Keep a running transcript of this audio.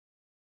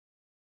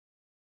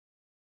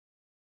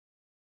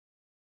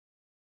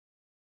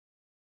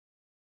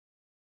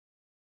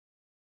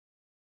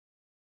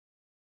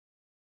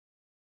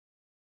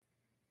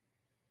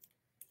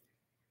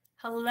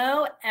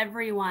Hello,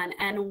 everyone,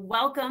 and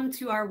welcome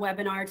to our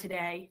webinar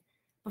today.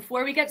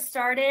 Before we get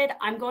started,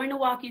 I'm going to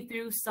walk you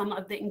through some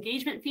of the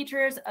engagement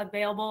features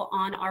available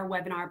on our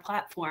webinar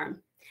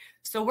platform.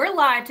 So we're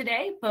live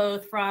today,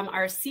 both from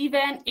our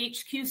Cvent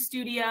HQ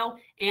studio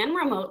and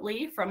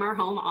remotely from our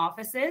home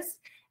offices.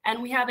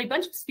 And we have a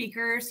bunch of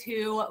speakers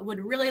who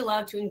would really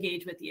love to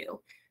engage with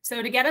you.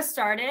 So to get us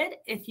started,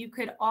 if you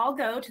could all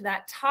go to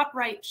that top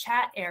right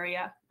chat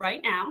area right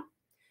now.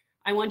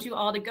 I want you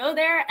all to go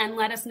there and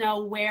let us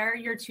know where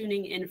you're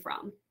tuning in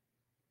from.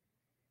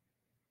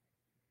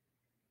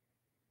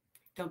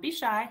 Don't be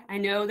shy. I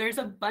know there's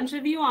a bunch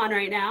of you on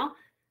right now.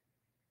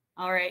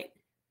 All right.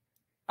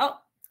 Oh,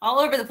 all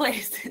over the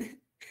place.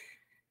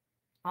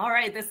 All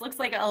right, this looks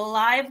like a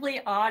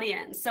lively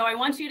audience. So I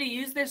want you to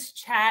use this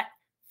chat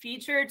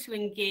feature to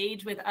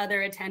engage with other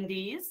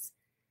attendees.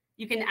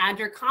 You can add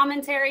your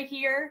commentary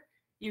here.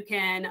 You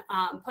can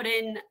put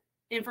in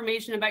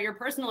information about your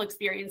personal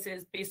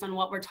experiences based on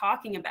what we're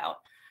talking about.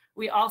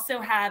 We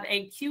also have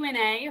a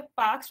Q&A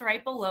box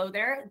right below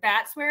there.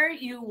 That's where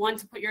you want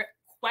to put your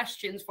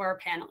questions for our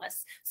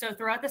panelists. So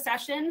throughout the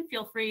session,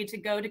 feel free to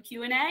go to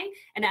Q&A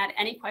and add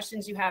any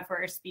questions you have for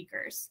our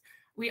speakers.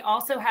 We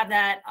also have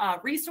that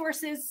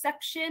resources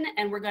section,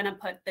 and we're going to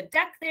put the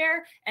deck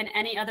there and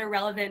any other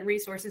relevant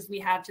resources we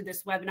have to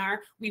this webinar.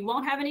 We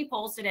won't have any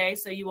polls today,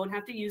 so you won't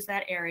have to use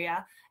that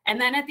area. And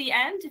then at the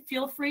end,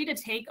 feel free to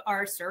take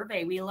our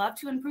survey. We love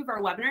to improve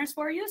our webinars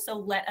for you, so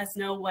let us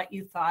know what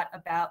you thought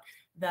about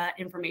the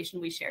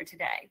information we shared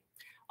today.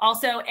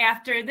 Also,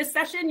 after this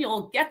session,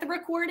 you'll get the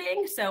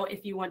recording, so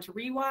if you want to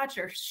rewatch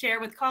or share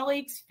with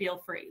colleagues, feel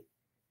free.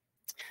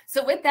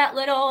 So with that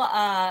little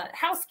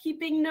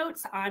housekeeping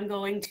notes, I'm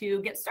going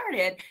to get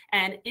started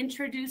and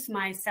introduce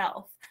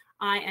myself.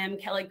 I am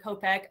Kelly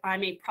Kopek.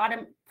 I'm a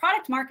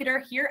product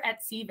marketer here at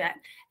Cvent.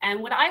 And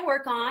what I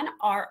work on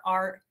are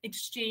our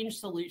exchange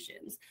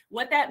solutions.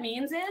 What that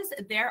means is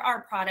there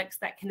are products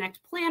that connect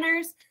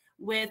planners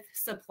with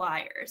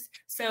suppliers.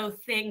 So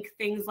think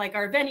things like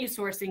our venue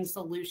sourcing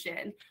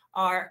solution,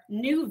 our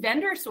new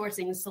vendor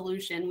sourcing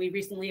solution. We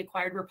recently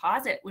acquired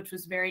Reposit, which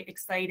was very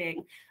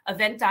exciting,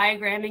 event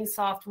diagramming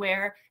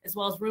software, as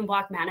well as room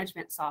block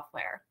management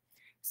software.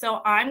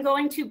 So I'm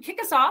going to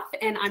kick us off,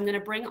 and I'm going to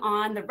bring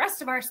on the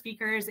rest of our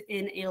speakers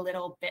in a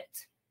little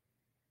bit.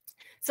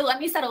 So let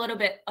me set a little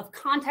bit of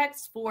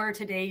context for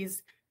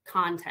today's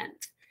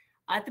content.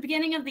 At the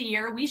beginning of the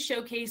year, we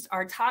showcased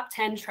our top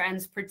 10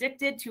 trends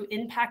predicted to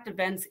impact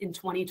events in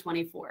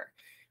 2024.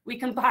 We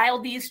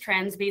compiled these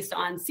trends based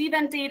on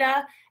Cvent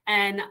data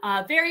and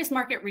various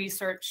market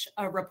research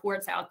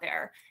reports out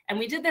there. And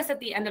we did this at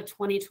the end of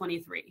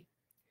 2023.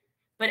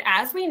 But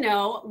as we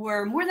know,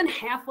 we're more than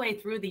halfway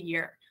through the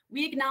year.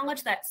 We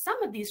acknowledge that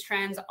some of these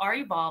trends are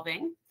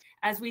evolving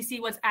as we see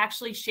what's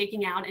actually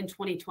shaking out in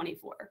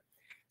 2024.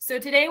 So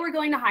today we're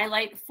going to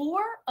highlight 4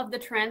 of the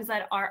trends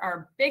that are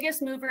our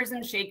biggest movers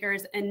and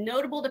shakers and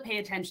notable to pay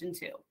attention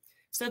to.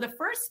 So the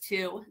first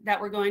 2 that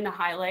we're going to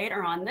highlight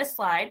are on this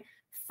slide.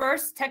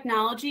 First,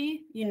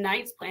 technology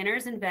unites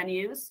planners and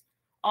venues.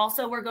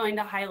 Also, we're going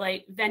to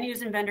highlight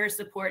venues and vendors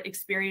support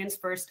experience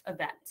first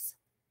events,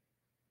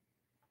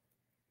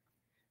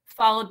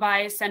 followed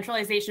by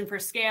centralization for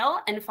scale.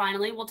 And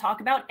finally, we'll talk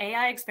about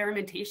AI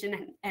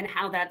experimentation and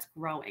how that's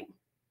growing.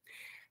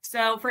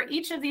 So for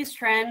each of these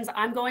trends,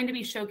 I'm going to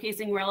be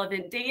showcasing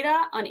relevant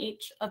data on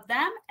each of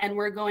them, and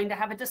we're going to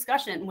have a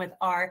discussion with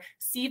our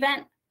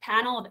Cvent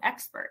panel of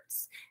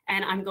experts.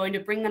 And I'm going to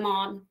bring them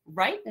on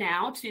right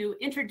now to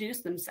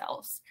introduce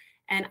themselves.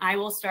 And I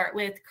will start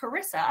with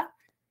Carissa.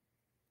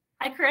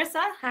 Hi,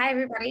 Carissa. Hi,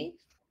 everybody.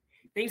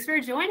 Thanks for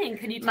joining.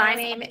 Can you tell My us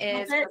name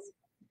is...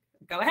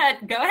 Go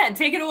ahead,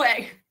 take it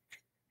away.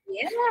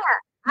 Yeah,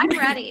 I'm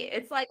ready.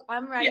 It's like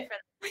I'm ready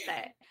for the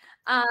day.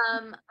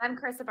 I'm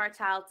Carissa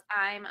Bartelt.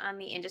 I'm on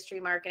the industry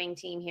marketing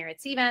team here at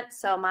Cvent.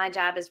 So my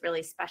job is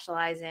really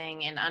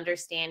specializing in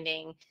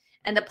understanding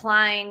and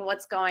applying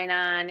what's going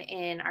on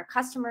in our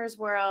customers'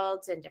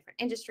 worlds and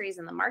different industries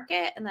in the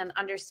market, and then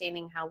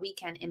understanding how we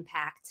can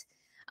impact,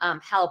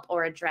 help,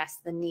 or address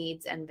the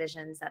needs and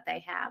visions that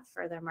they have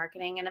for their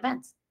marketing and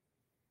events.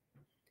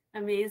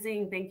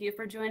 Amazing. Thank you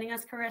for joining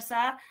us,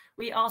 Carissa.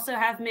 We also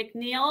have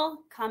McNeil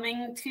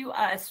coming to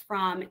us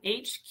from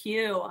HQ.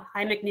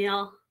 Hi,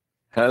 McNeil.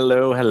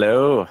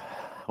 Hello.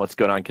 What's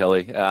going on,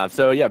 Kelly?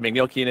 So yeah,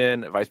 McNeil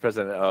Keenan, Vice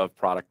President of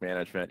Product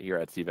Management here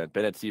at Cvent.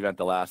 Been at Cvent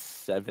the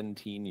last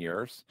 17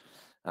 years.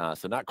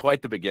 So not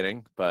quite the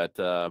beginning, but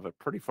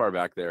pretty far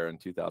back there in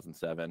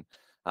 2007.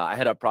 I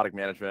head up product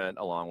management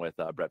along with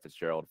Brett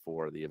Fitzgerald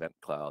for the Event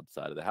Cloud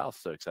side of the house.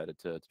 So excited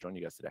to join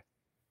you guys today.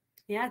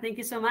 Yeah, thank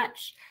you so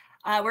much.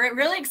 We're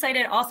really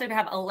excited also to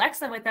have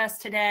Alexa with us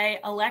today.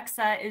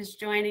 Alexa is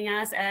joining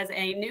us as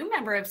a new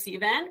member of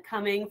Cvent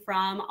coming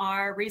from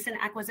our recent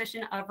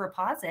acquisition of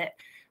Reposit.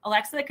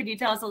 Alexa, could you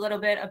tell us a little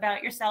bit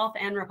about yourself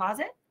and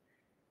Reposit?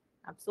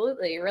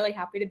 Absolutely. Really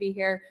happy to be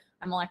here.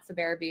 I'm Alexa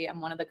Barabee. I'm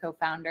one of the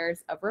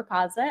co-founders of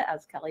Reposit,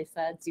 as Kelly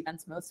said,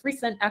 Cvent's most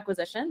recent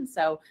acquisition.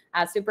 So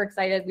super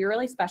excited. We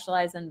really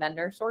specialize in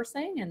vendor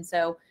sourcing. And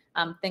so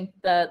Think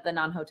the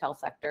non-hotel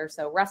sector.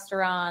 So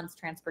restaurants,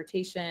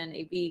 transportation,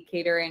 AV,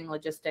 catering,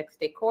 logistics,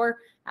 decor,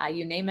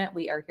 you name it,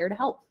 we are here to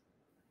help.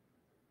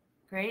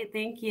 Great,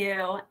 thank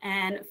you.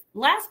 And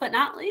last but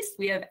not least,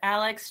 we have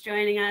Alex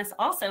joining us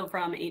also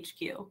from HQ.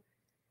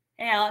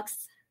 Hey,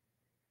 Alex.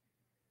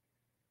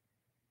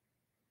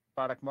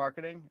 Product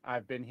marketing.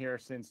 I've been here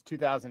since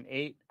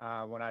 2008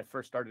 when I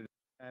first started,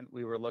 and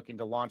we were looking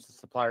to launch the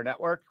supplier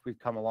network. We've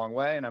come a long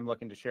way, and I'm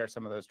looking to share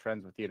some of those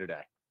trends with you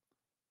today.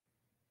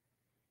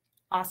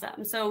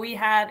 Awesome. So we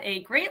have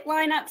a great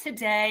lineup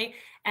today,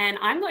 and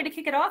I'm going to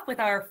kick it off with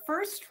our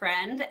first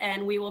trend,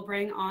 and we will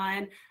bring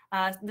on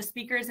the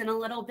speakers in a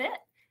little bit.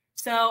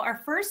 So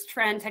our first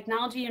trend,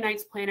 technology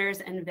unites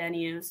planners and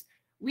venues.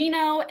 We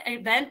know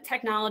event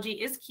technology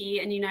is key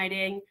in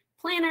uniting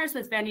planners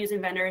with venues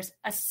and vendors,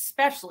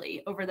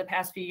 especially over the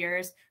past few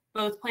years.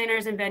 Both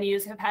planners and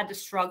venues have had to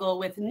struggle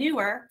with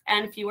newer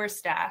and fewer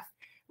staff.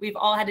 We've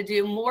all had to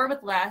do more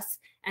with less,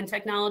 and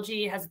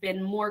technology has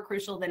been more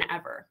crucial than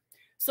ever.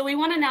 So we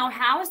want to know,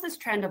 how has this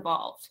trend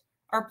evolved?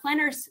 Are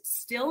planners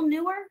still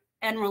newer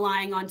and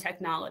relying on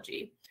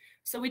technology?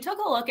 So we took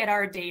a look at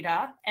our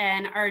data,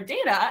 and our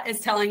data is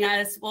telling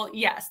us, well,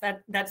 yes,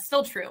 that's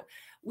still true.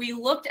 We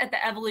looked at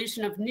the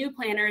evolution of new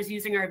planners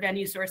using our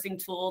venue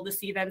sourcing tool, the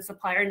Cvent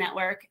Supplier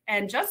Network,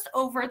 and just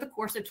over the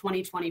course of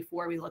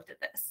 2024, we looked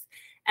at this.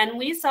 And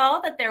we saw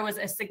that there was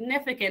a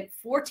significant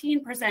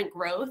 14%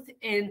 growth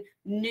in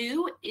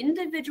new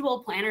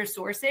individual planner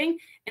sourcing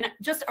in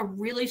just a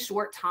really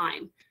short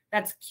time.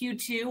 That's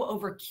Q2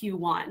 over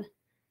Q1.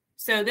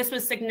 So this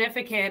was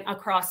significant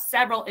across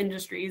several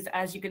industries,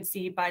 as you can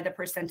see by the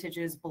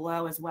percentages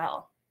below as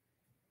well.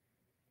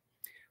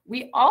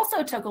 We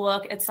also took a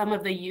look at some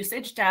of the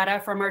usage data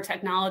from our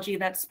technology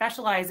that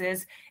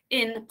specializes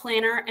in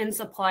planner and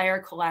supplier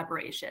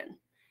collaboration.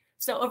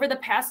 So over the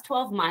past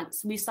 12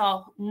 months, we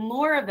saw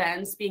more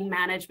events being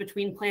managed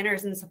between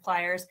planners and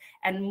suppliers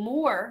and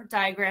more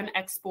diagram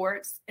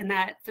exports, and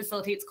that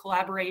facilitates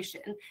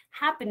collaboration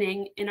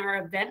happening in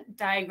our event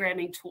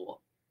diagramming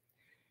tool.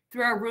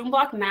 Through our room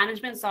block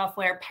management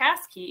software,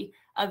 Passkey,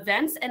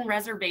 events and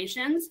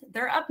reservations,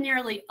 they're up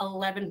nearly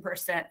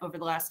 11% over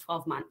the last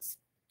 12 months.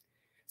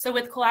 So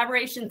with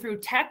collaboration through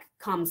tech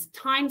comes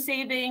time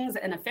savings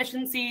and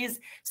efficiencies.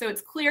 So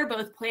it's clear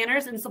both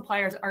planners and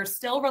suppliers are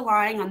still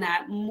relying on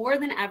that more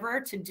than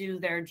ever to do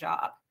their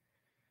job.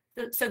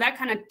 So that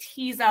kind of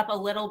tees up a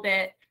little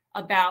bit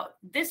about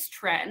this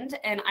trend.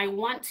 And I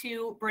want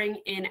to bring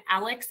in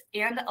Alex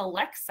and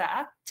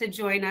Alexa to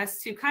join us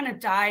to kind of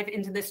dive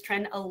into this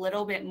trend a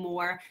little bit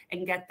more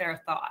and get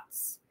their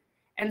thoughts.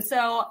 And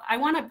so I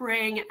want to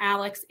bring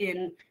Alex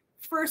in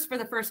first for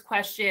the first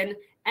question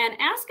and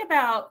ask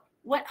about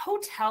what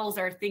hotels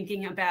are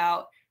thinking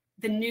about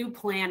the new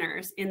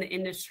planners in the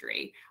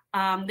industry.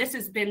 This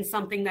has been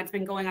something that's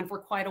been going on for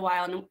quite a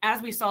while. And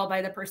as we saw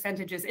by the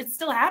percentages, it's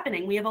still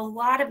happening. We have a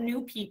lot of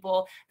new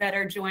people that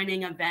are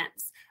joining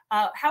events.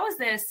 How is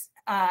this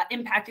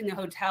impacting the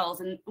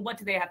hotels, and what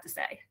do they have to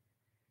say?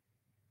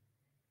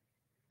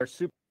 We're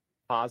super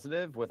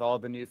positive with all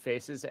the new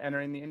faces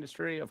entering the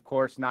industry, of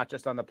course, not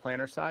just on the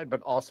planner side,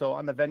 but also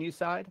on the venue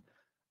side.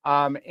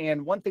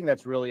 And one thing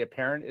that's really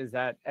apparent is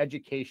that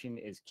education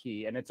is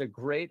key, and it's a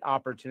great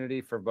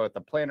opportunity for both the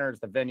planners,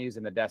 the venues,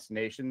 and the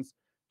destinations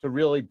to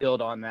really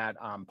build on that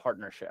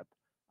partnership.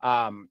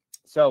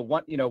 So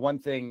one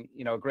thing,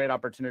 a great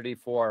opportunity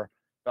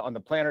on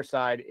the planner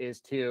side is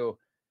to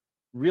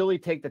really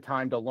take the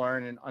time to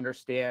learn and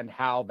understand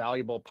how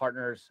valuable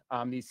partners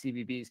these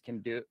CVBs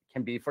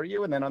can be for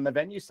you. And then on the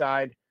venue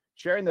side,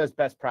 sharing those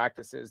best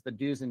practices, the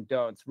do's and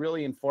don'ts,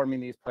 really informing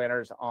these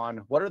planners on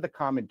what are the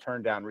common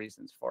turn down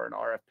reasons for an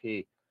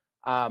RFP,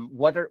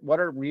 what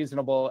are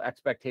reasonable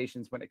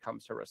expectations when it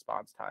comes to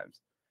response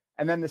times.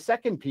 And then the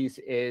second piece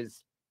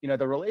is,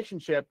 the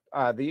relationship,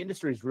 the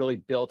industry is really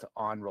built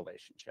on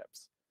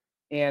relationships.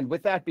 And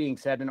with that being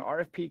said, an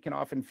RFP can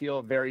often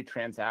feel very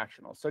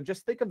transactional. So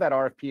just think of that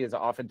RFP as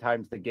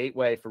oftentimes the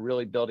gateway for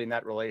really building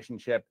that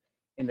relationship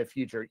in the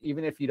future.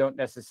 Even if you don't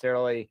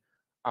necessarily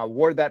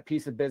award that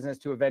piece of business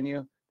to a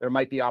venue, there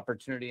might be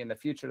opportunity in the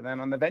future. And then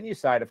on the venue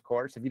side, of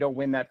course, if you don't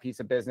win that piece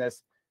of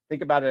business,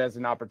 think about it as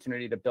an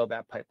opportunity to build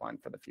that pipeline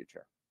for the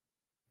future.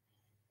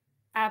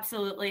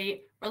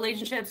 Absolutely.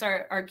 Relationships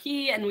are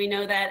key, and we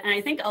know that. And I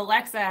think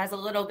Alexa has a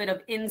little bit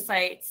of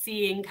insight,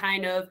 seeing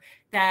kind of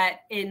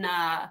that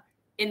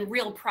in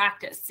real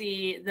practice,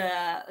 see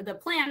the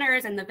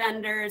planners and the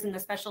vendors and the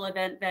special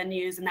event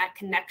venues and that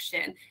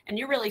connection. And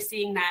you're really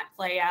seeing that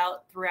play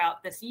out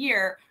throughout this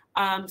year.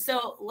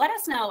 So let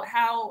us know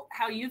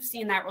how you've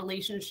seen that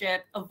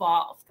relationship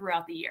evolve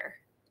throughout the year.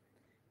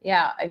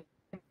 Yeah,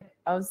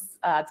 I was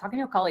talking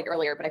to a colleague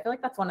earlier, but I feel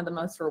like that's one of the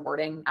most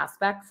rewarding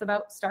aspects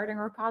about starting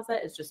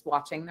Reposit is just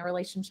watching the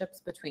relationships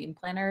between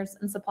planners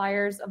and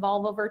suppliers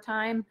evolve over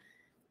time.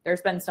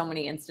 There's been so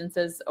many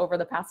instances over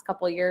the past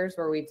couple of years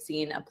where we've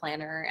seen a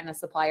planner and a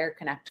supplier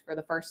connect for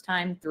the first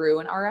time through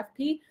an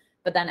RFP,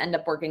 but then end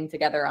up working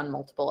together on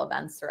multiple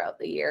events throughout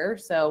the year.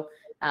 So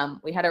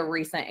we had a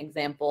recent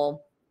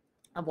example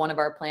of one of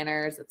our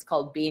planners. It's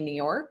called Be New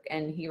York,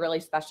 and he really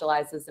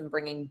specializes in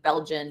bringing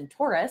Belgian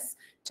tourists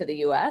to the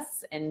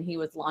US. And he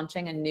was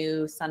launching a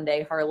new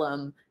Sunday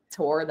Harlem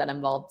tour that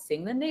involved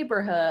seeing the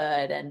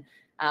neighborhood and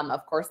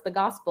of course, the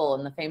gospel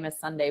and the famous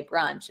Sunday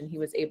brunch. And he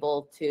was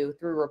able to,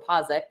 through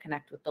Reposit,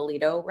 connect with the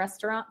Lido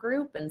restaurant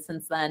group. And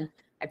since then,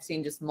 I've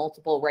seen just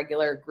multiple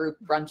regular group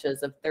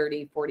brunches of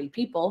 30, 40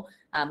 people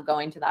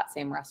going to that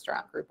same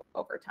restaurant group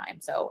over time.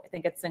 So I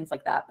think it's things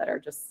like that that are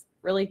just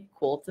really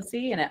cool to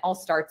see. And it all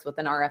starts with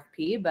an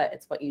RFP, but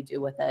it's what you do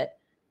with it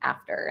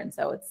after. And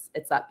so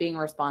it's that being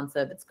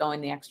responsive, it's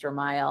going the extra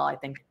mile. I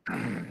think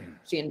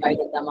she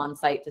invited them on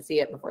site to see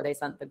it before they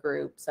sent the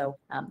group. So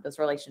those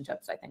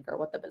relationships, I think, are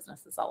what the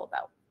business is all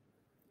about.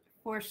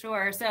 For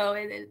sure. So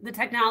the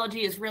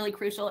technology is really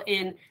crucial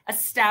in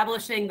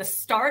establishing the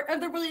start of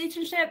the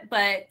relationship,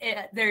 but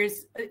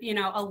there's,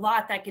 a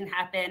lot that can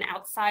happen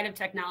outside of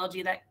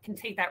technology that can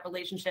take that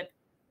relationship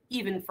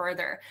even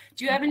further.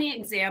 Do you have any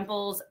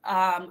examples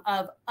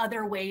of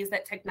other ways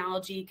that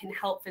technology can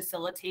help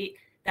facilitate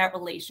that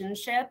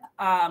relationship?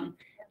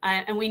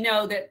 And we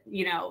know that,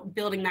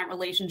 building that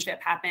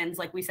relationship happens,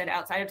 like we said,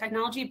 outside of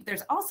technology, but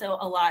there's also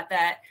a lot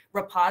that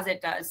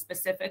Reposit does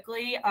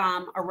specifically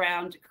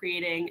around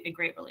creating a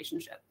great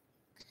relationship.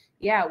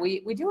 Yeah,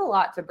 we do a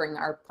lot to bring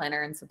our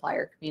planner and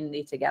supplier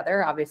community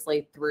together,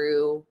 obviously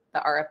through the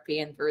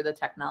RFP and through the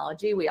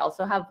technology. We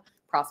also have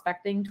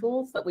prospecting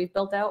tools that we've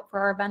built out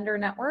for our vendor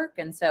network.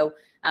 And so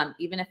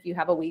even if you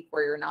have a week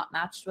where you're not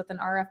matched with an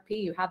RFP,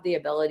 you have the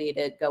ability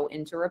to go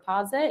into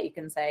Reposit. You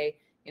can say,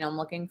 I'm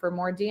looking for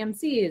more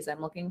DMCs. I'm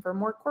looking for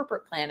more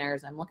corporate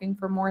planners. I'm looking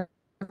for more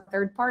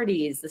third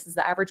parties. This is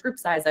the average group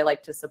size I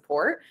like to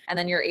support. And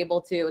then you're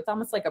able to, it's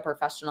almost like a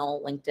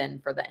professional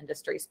LinkedIn for the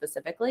industry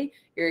specifically.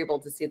 You're able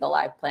to see the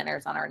live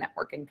planners on our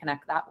network and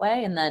connect that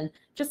way. And then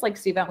just like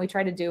Cvent, we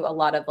try to do a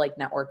lot of like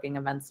networking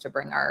events to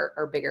bring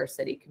our bigger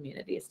city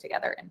communities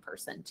together in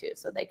person too,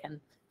 so they can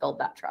build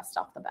that trust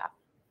off the bat.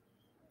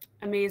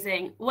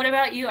 Amazing. What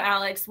about you,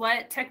 Alex?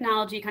 What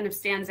technology kind of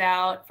stands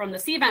out from the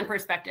Cvent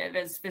perspective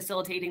as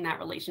facilitating that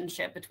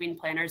relationship between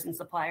planners and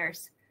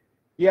suppliers?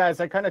 Yeah, as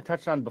I kind of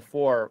touched on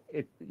before,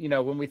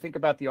 when we think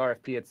about the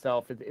RFP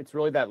itself, it's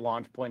really that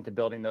launch point to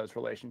building those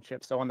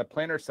relationships. So on the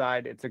planner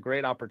side, it's a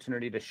great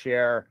opportunity to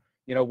share,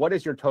 what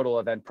is your total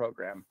event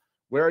program?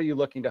 Where are you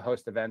looking to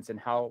host events, and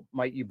how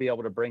might you be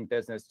able to bring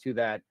business to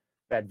that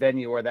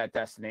venue or that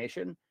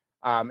destination?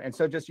 And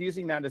so just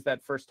using that as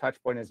that first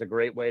touch point is a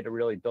great way to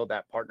really build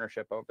that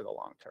partnership over the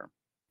long term.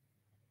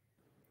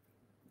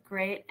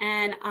 Great.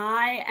 And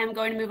I am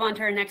going to move on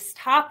to our next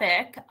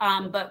topic,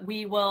 but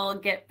we will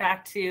get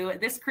back to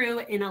this crew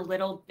in a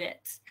little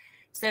bit.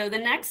 So the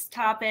next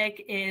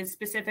topic is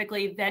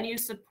specifically venue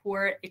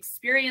support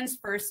experience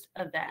first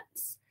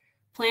events.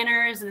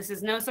 Planners, this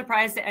is no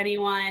surprise to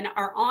anyone,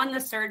 are on the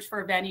search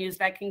for venues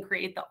that can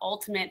create the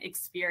ultimate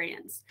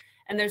experience.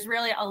 And there's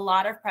really a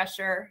lot of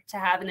pressure to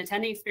have an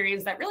attending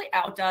experience that really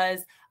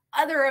outdoes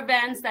other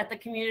events that the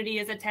community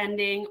is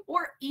attending,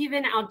 or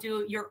even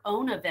outdo your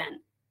own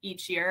event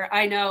each year.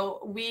 I know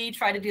we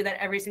try to do that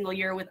every single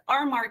year with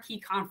our marquee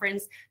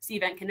conference,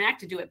 Cvent Connect,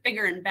 to do it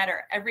bigger and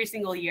better every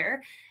single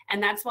year.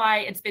 And that's why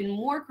it's been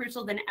more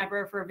crucial than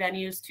ever for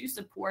venues to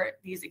support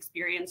these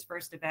experience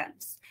first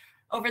events.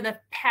 Over the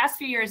past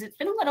few years, it's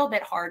been a little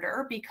bit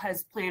harder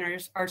because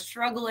planners are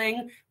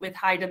struggling with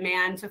high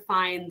demand to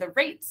find the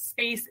rates,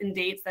 space, and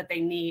dates that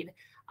they need.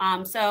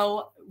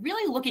 So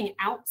really looking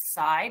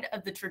outside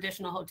of the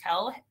traditional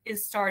hotel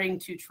is starting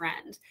to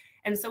trend.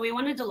 And so we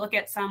wanted to look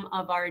at some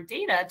of our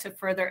data to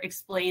further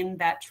explain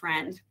that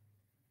trend.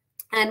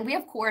 And we,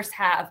 of course,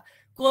 have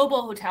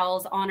global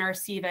hotels on our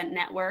Cvent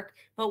network,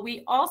 but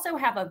we also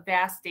have a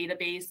vast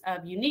database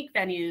of unique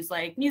venues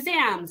like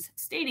museums,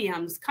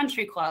 stadiums,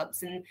 country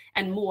clubs,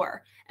 and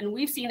more. And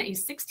we've seen a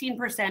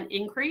 16%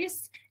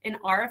 increase in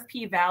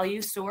RFP value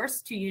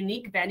sourced to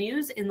unique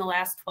venues in the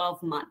last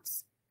 12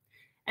 months.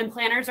 And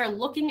planners are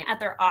looking at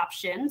their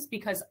options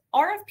because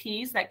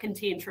RFPs that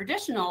contain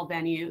traditional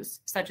venues,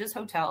 such as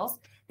hotels,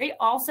 they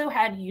also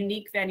had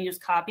unique venues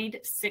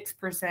copied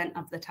 6%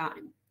 of the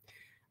time.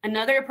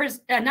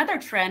 Another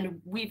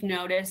trend we've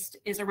noticed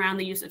is around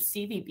the use of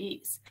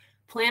CVBs.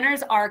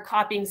 Planners are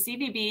copying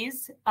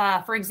CVBs,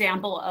 for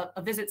example,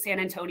 a Visit San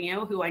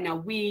Antonio, who I know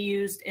we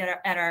used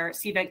at our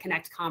Cvent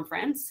Connect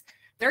conference.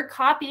 They're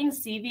copying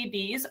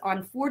CVBs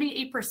on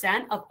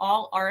 48% of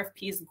all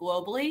RFPs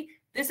globally.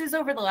 This is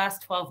over the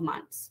last 12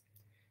 months.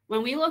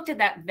 When we looked at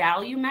that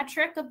value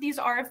metric of these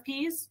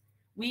RFPs,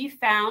 we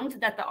found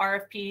that the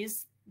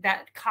RFPs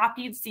that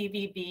copied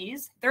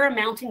CVBs, they're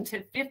amounting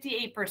to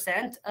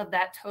 58% of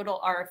that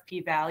total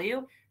RFP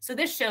value. So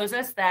this shows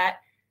us that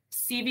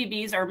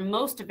CVBs are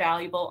most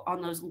valuable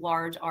on those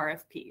large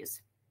RFPs.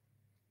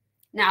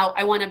 Now,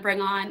 I want to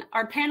bring on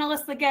our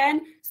panelists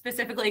again,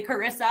 specifically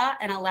Carissa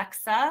and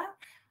Alexa,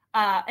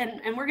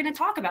 and we're going to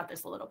talk about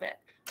this a little bit.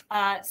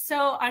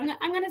 So I'm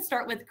going to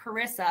start with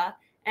Carissa,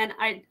 and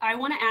I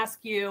want to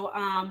ask you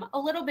a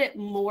little bit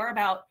more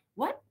about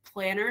what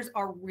planners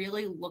are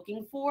really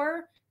looking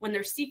for when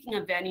they're seeking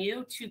a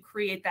venue to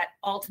create that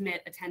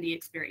ultimate attendee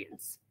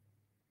experience?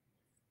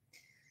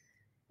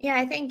 Yeah,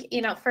 I think,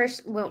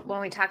 first, when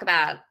we talk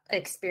about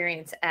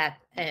experience at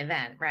an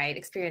event, right?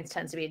 Experience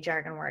tends to be a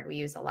jargon word we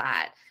use a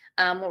lot.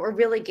 What we're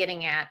really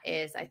getting at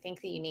is, I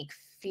think, the unique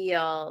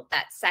feel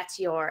that sets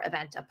your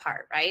event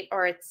apart, right?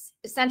 Or it's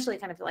essentially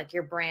kind of like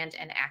your brand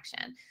in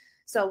action.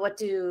 So what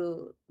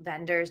do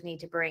vendors need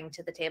to bring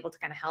to the table to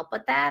kind of help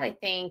with that? I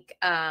think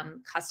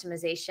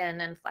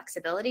customization and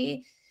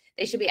flexibility.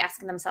 They should be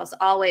asking themselves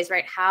always,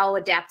 right, how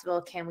adaptable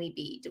can we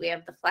be? Do we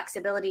have the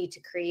flexibility to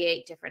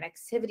create different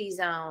activity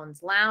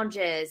zones,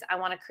 lounges? I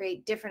want to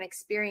create different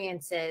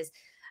experiences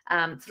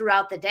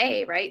throughout the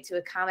day, right, to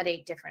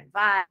accommodate different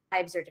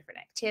vibes or different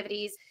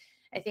activities.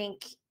 I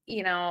think,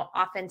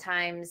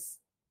 oftentimes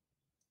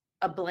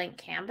a blank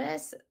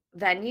canvas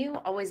venue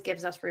always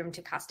gives us room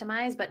to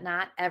customize, but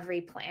not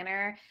every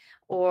planner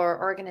or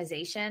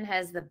organization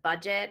has the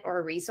budget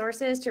or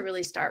resources to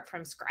really start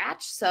from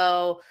scratch.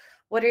 So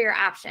what are your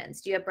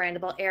options? Do you have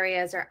brandable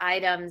areas or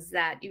items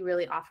that you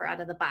really offer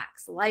out of the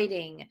box?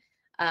 Lighting,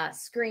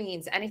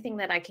 screens, anything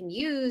that I can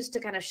use to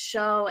kind of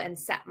show and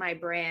set my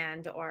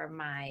brand or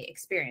my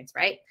experience,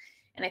 right?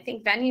 And I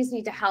think venues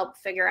need to help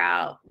figure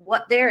out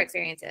what their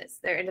experience is,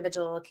 their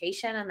individual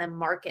location, and then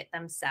market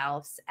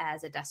themselves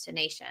as a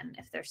destination.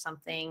 If there's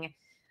something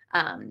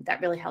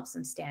that really helps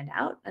them stand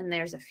out and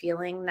there's a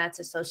feeling that's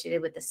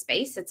associated with the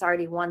space, it's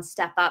already one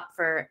step up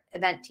for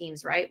event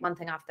teams, right? One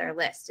thing off their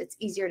list. It's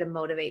easier to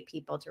motivate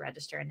people to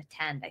register and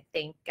attend. I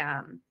think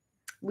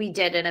we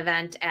did an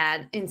event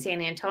in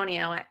San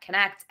Antonio at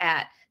Connect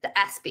at the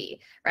ESPY,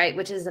 right?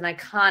 Which is an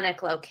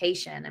iconic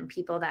location, and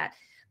people that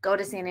go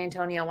to San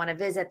Antonio want to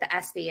visit the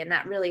ESPY, and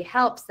that really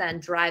helps then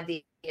drive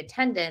the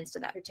attendance to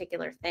that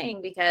particular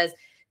thing, because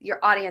your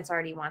audience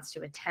already wants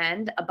to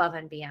attend above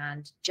and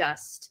beyond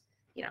just,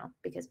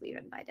 because we've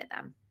invited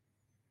them.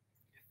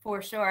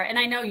 For sure. And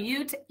I know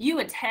you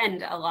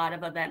attend a lot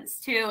of events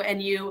too,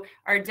 and you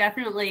are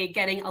definitely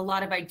getting a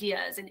lot of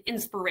ideas and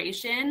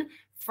inspiration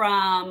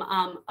from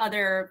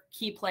other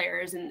key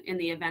players in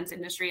the events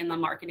industry, in the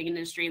marketing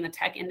industry, in the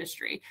tech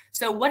industry.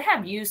 So what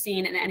have you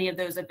seen in any of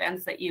those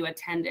events that you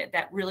attended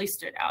that really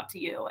stood out to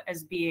you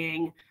as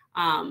being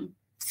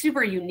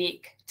super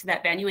unique to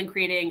that venue and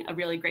creating a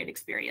really great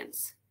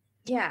experience?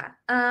 Yeah,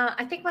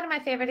 I think one of my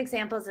favorite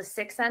examples is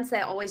Sixth Sense.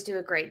 They always do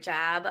a great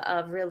job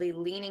of really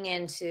leaning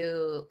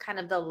into kind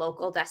of the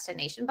local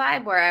destination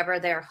vibe wherever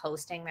they're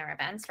hosting their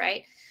events,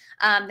 right?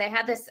 They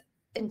had this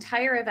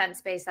entire event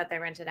space that they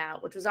rented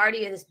out, which was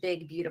already this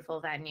big, beautiful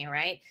venue,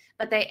 right?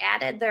 But they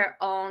added their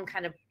own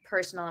kind of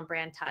personal and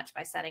brand touch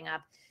by setting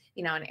up,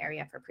 an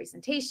area for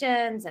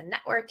presentations and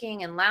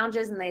networking and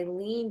lounges. And they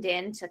leaned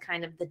into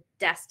kind of the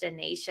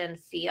destination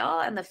feel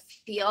and the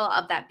feel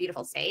of that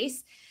beautiful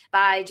space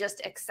by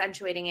just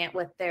accentuating it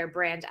with their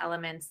brand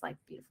elements, like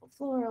beautiful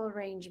floral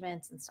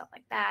arrangements and stuff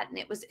like that. And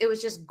it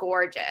was just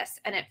gorgeous.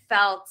 And it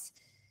felt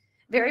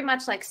very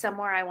much like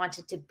somewhere I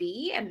wanted to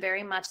be, and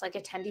very much like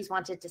attendees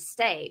wanted to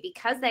stay,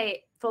 because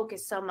they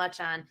focus so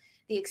much on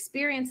the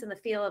experience and the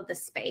feel of the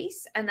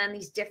space, and then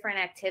these different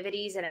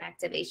activities and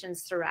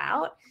activations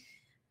throughout.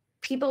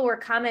 People were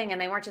coming, and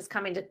they weren't just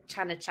coming to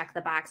trying to check the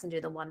box and do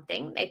the one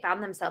thing. They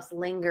found themselves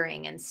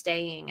lingering and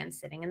staying and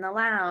sitting in the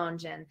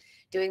lounge and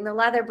doing the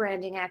leather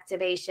branding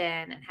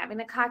activation and having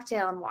a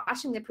cocktail and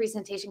watching the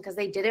presentation because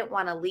they didn't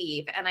want to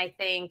leave. And I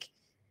think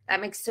that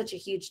makes such a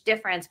huge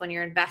difference when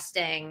you're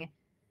investing,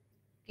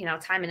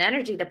 time and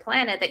energy to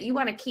plan it, that you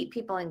want to keep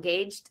people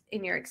engaged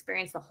in your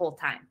experience the whole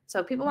time.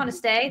 So if people want to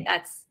stay,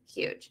 that's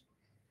huge.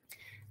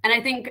 And I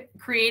think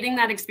creating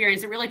that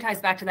experience, it really ties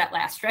back to that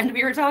last trend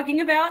we were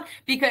talking about,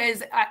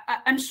 because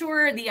I'm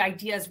sure the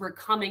ideas were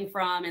coming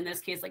from, in this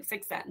case, like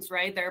Sixth Sense,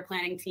 right? They're a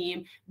planning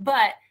team,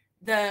 but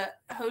the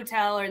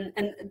hotel and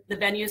the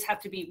venues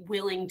have to be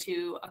willing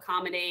to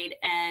accommodate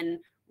and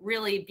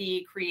really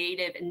be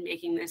creative in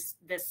making this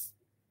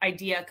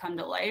idea come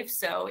to life.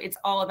 So it's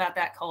all about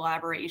that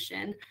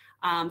collaboration.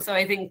 So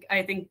I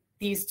think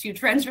these two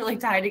trends really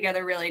tie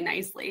together really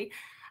nicely.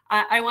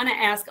 I want to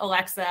ask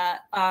Alexa,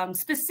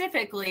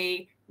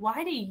 specifically,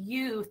 why do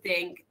you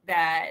think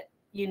that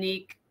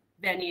unique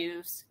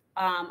venues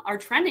are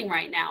trending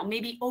right now,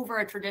 maybe over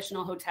a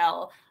traditional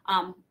hotel?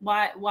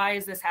 Why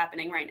is this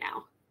happening right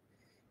now?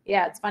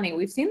 Yeah, it's funny.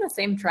 We've seen the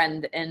same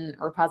trend in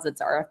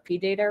Reposit's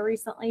RFP data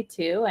recently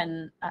too.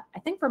 And I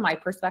think from my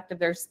perspective,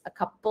 there's a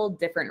couple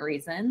different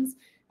reasons.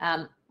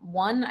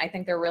 One, I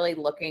think they're really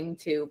looking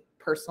to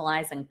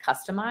personalize and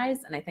customize.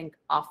 And I think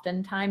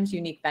oftentimes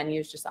unique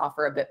venues just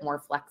offer a bit more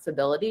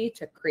flexibility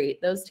to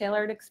create those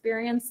tailored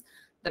experience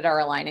that are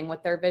aligning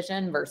with their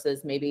vision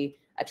versus maybe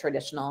a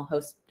traditional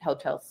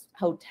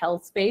hotel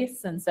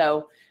space. And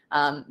so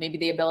maybe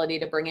the ability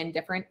to bring in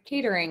different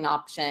catering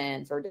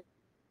options or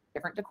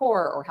different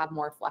decor or have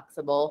more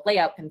flexible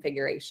layout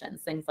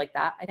configurations, things like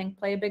that, I think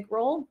play a big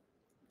role.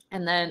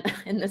 And then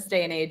in this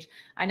day and age,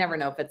 I never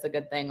know if it's a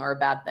good thing or a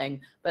bad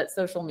thing, but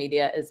social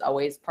media is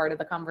always part of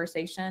the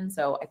conversation.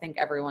 So I think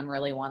everyone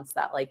really wants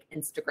that like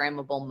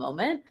Instagrammable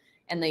moment.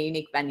 and the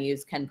unique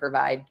venues can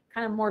provide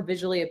kind of more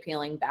visually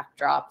appealing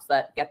backdrops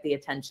that get the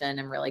attention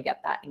and really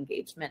get that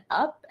engagement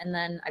up. And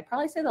then I'd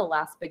probably say the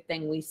last big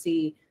thing we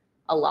see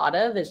a lot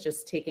of is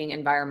just taking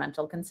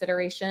environmental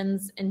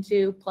considerations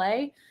into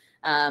play.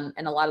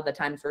 And a lot of the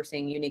times we're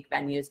seeing unique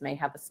venues may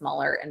have a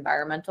smaller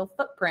environmental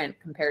footprint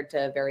compared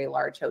to a very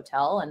large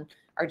hotel, and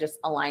are just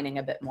aligning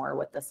a bit more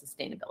with the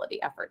sustainability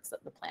efforts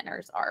that the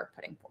planners are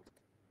putting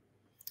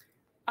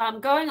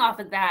forth. Going off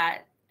of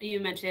that, you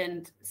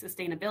mentioned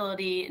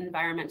sustainability,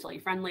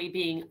 environmentally friendly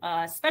being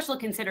a special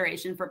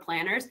consideration for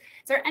planners. Is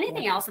there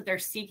anything else that they're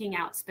seeking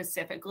out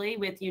specifically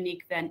with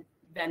unique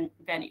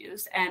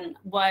venues, and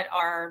what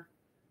are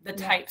the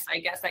types, I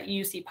guess, that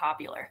you see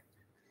popular?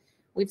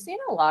 We've seen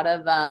a lot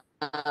of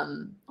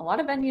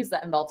venues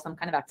that involve some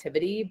kind of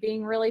activity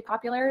being really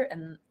popular,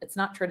 and it's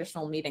not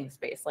traditional meeting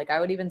space. Like I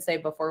would even say,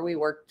 before we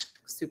worked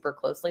super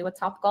closely with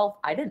Topgolf,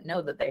 I didn't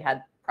know that they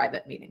had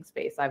private meeting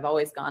space. I've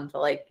always gone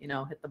to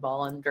hit the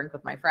ball and drink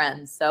with my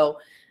friends. So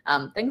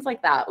things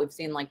like that. We've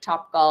seen like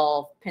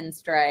Topgolf,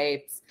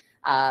 Pinstripes,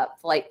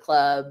 Flight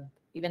Club,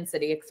 even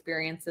City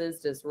Experiences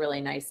does really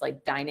nice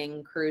like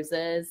dining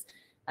cruises.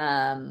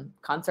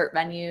 Concert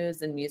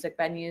venues and music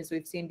venues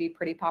we've seen be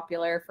pretty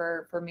popular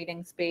for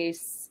meeting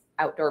space.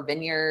 Outdoor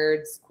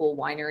vineyards, cool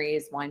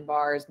wineries, wine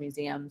bars,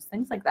 museums,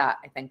 things like that,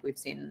 I think we've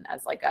seen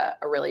as like a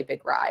really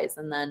big rise.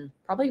 And then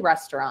probably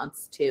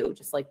restaurants too,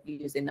 just like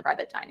using the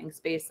private dining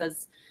space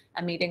as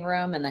a meeting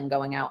room and then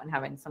going out and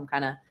having some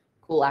kind of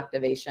cool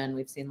activation.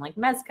 We've seen like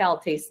mezcal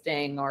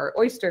tasting or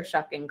oyster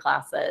shucking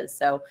classes.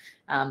 So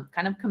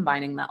kind of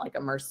combining that like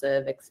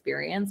immersive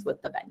experience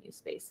with the venue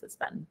space has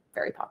been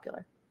very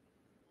popular.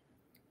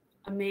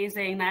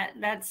 Amazing.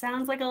 That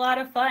sounds like a lot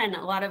of fun,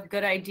 a lot of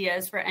good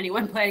ideas for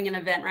anyone planning an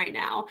event right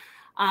now.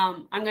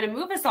 I'm going to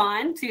move us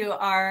on to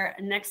our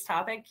next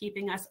topic,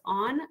 keeping us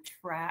on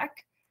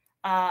track.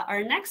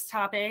 Our next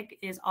topic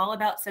is all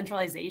about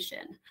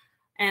centralization.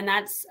 And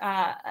that's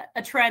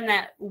a trend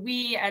that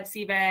we at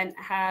Cvent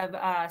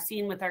have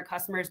seen with our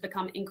customers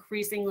become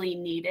increasingly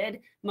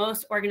needed.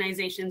 Most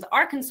organizations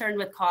are concerned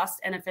with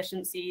cost and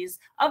efficiencies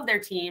of their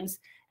teams,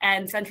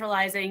 and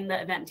centralizing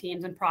the event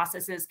teams and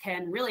processes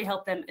can really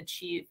help them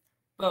achieve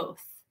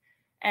both.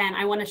 And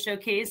I want to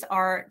showcase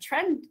our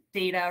trend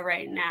data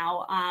right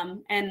now.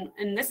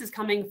 And this is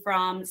coming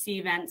from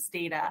Cvent's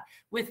data.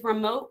 With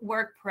remote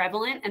work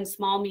prevalent and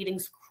small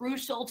meetings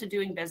crucial to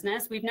doing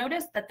business, we've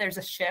noticed that there's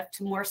a shift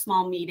to more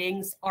small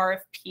meetings,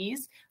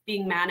 RFPs,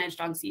 being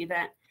managed on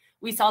Cvent.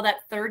 We saw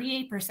that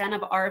 38%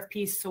 of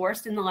RFPs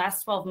sourced in the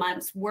last 12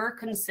 months were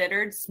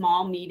considered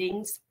small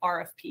meetings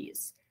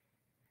RFPs.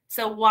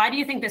 So why do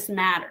you think this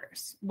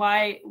matters?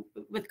 Why,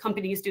 with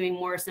companies doing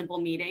more simple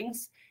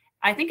meetings?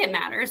 I think it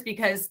matters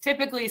because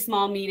typically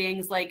small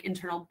meetings like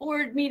internal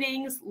board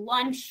meetings,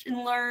 lunch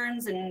and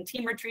learns, and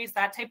team retreats,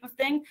 that type of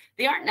thing,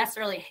 they aren't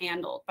necessarily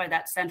handled by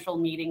that central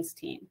meetings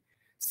team.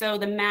 So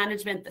the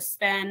management, the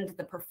spend,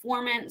 the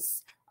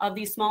performance of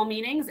these small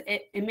meetings,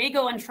 it may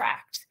go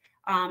untracked.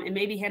 It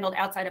may be handled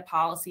outside of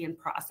policy and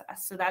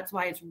process. So that's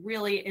why it's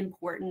really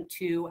important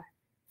to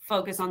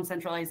focus on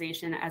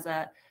centralization as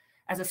a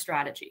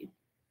strategy.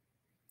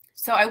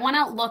 So I want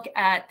to look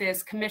at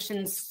this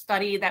commission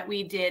study that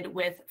we did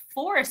with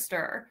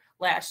Forrester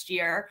last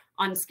year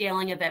on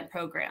scaling event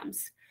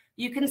programs.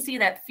 You can see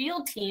that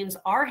field teams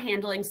are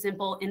handling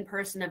simple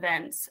in-person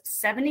events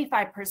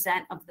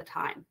 75% of the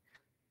time.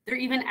 They're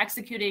even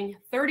executing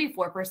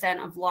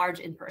 34% of large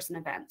in-person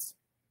events.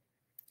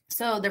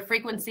 So the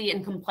frequency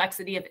and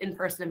complexity of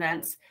in-person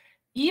events,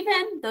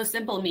 even those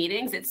simple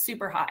meetings, it's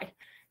super high.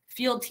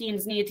 Field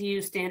teams need to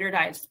use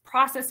standardized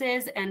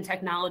processes and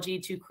technology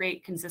to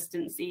create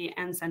consistency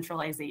and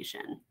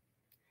centralization.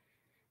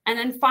 And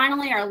then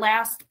finally, our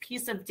last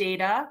piece of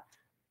data,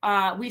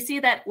 we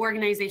see that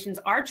organizations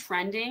are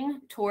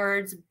trending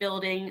towards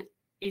building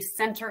a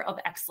center of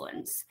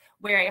excellence,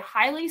 where a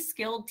highly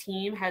skilled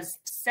team has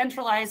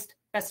centralized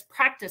best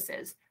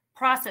practices,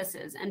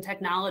 processes, and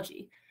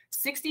technology.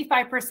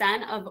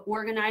 65% of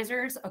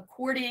organizers,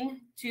 according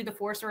to the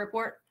Forrester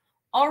report,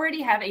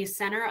 already have a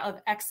center of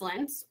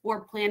excellence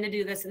or plan to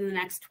do this in the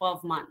next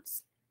 12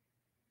 months.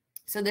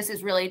 So this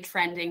is really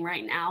trending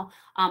right now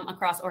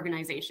across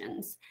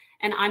organizations.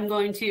 And I'm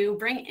going to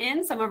bring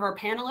in some of our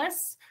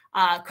panelists.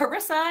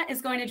 Carissa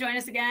is going to join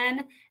us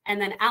again, and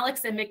then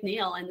Alex and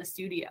McNeil in the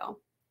studio.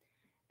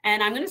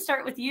 And I'm going to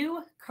start with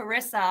you,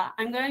 Carissa.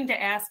 I'm going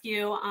to ask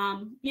you,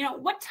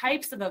 what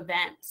types of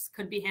events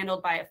could be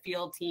handled by a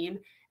field team?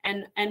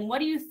 And what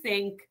do you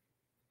think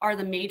are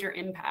the major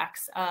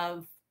impacts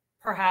of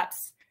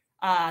perhaps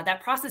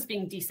that process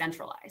being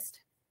decentralized?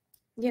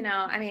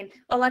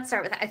 Let's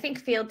start with that. I think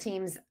field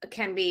teams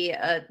can be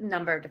a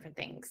number of different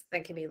things. They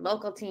can be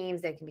local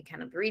teams, they can be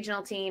kind of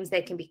regional teams,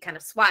 they can be kind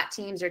of SWAT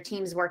teams or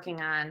teams working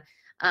on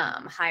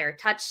higher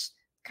touch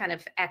kind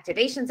of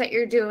activations that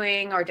you're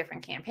doing or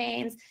different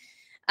campaigns.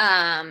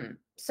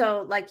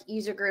 So like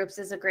user groups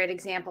is a great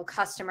example.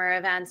 Customer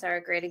events are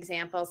a great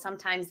example.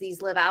 Sometimes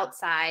these live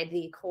outside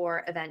the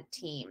core event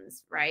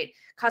teams, right?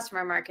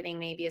 Customer marketing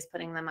maybe is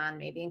putting them on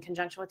maybe in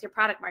conjunction with your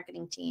product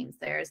marketing teams.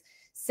 There's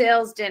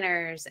sales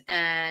dinners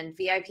and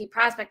VIP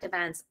prospect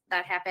events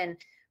that happen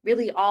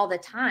really all the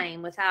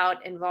time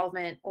without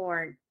involvement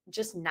or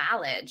just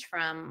knowledge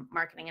from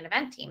marketing and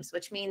event teams,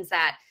 which means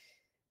that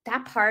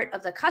that part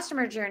of the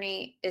customer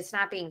journey is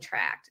not being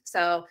tracked.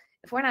 So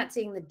if we're not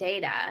seeing the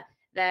data,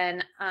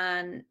 then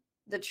on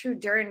the true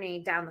journey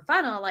down the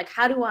funnel, like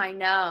how do I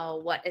know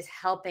what is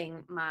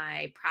helping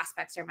my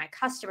prospects or my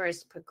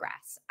customers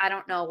progress? I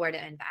don't know where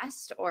to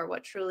invest or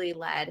what truly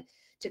led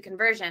to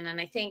conversion.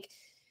 And I think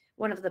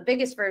one of the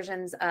biggest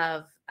versions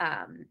of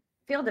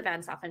field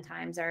events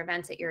oftentimes are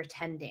events that you're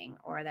attending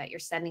or that you're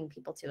sending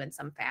people to in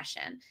some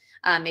fashion.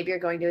 Maybe you're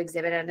going to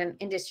exhibit at an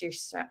industry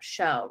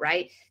show,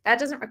 right? That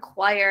doesn't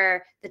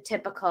require the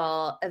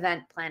typical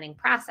event planning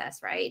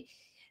process, right?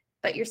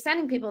 But you're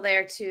sending people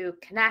there to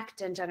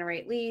connect and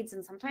generate leads.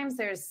 And sometimes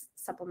there's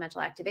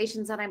supplemental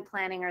activations that I'm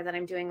planning or that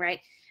I'm doing, right?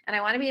 And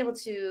I want to be able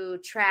to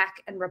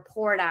track and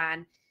report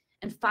on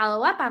and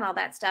follow up on all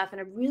that stuff in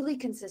a really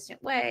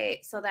consistent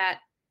way so that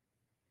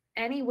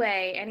any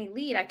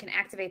lead, I can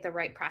activate the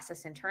right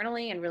process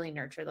internally and really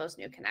nurture those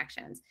new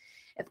connections.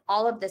 If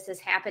all of this is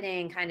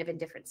happening kind of in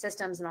different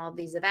systems and all of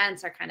these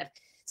events are kind of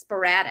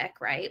sporadic,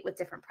 right, with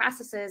different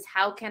processes,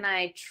 how can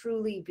I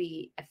truly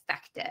be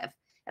effective?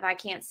 If I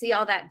can't see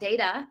all that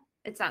data,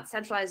 it's not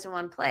centralized in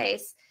one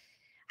place,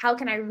 how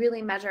can I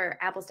really measure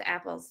apples to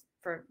apples,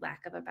 for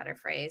lack of a better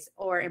phrase,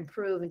 or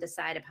improve and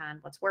decide upon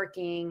what's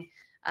working,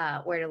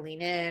 where to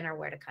lean in or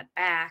where to cut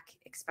back,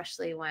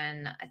 especially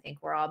when I think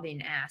we're all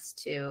being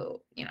asked to,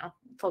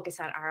 focus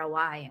on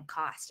ROI and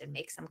cost and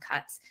make some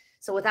cuts.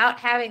 So without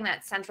having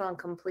that central and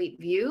complete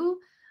view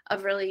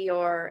of really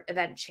your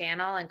event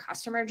channel and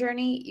customer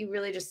journey, you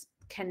really just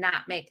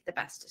cannot make the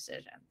best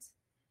decisions.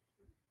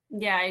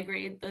 Yeah, I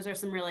agree. Those are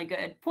some really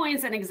good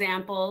points and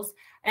examples.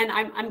 And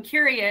I'm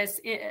curious,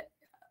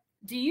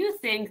 do you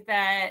think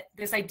that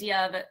this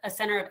idea of a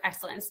center of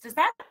excellence, does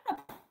that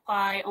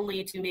apply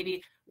only to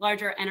maybe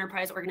larger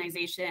enterprise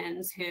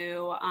organizations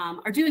who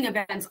are doing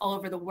events all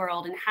over the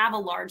world and have a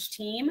large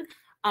team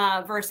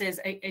versus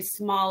a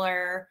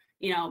smaller,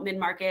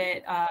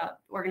 mid-market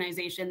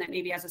organization that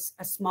maybe has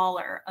a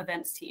smaller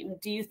events team?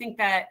 Do you think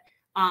that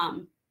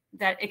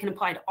that it can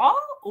apply to all,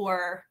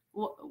 or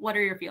what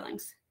are your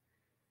feelings?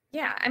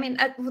 Yeah, I mean,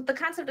 the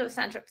concept of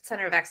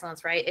center of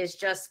excellence, right, is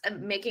just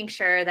making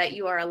sure that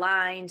you are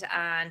aligned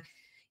on,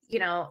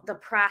 the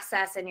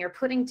process, and you're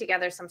putting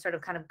together some sort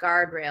of kind of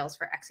guardrails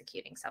for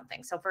executing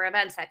something. So for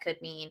events, that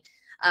could mean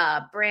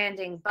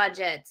branding,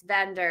 budgets,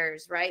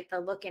 vendors, right, the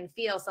look and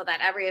feel, so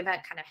that every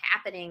event kind of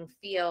happening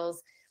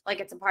feels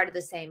like it's a part of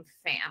the same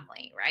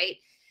family, right?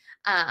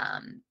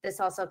 This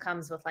also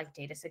comes with like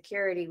data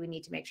security. We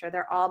need to make sure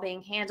they're all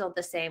being handled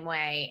the same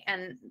way.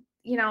 And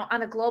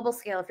on a global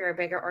scale, if you're a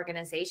bigger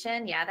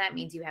organization, yeah, that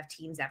means you have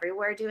teams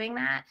everywhere doing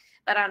that.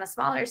 But on a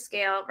smaller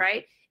scale,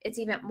 right, it's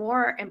even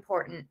more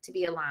important to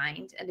be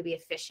aligned and to be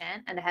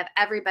efficient and to have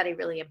everybody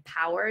really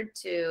empowered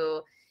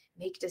to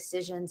make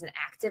decisions and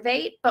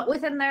activate, but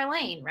within their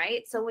lane,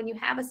 right? So when you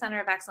have a center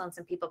of excellence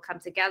and people come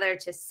together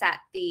to set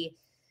the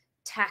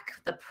tech,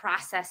 the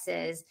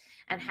processes,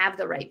 and have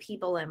the right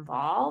people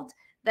involved,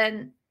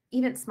 then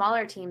even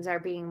smaller teams are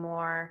being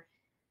more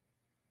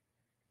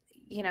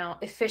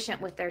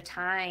efficient with their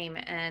time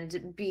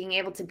and being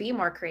able to be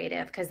more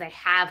creative because they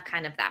have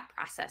kind of that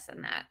process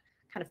and that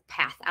kind of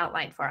path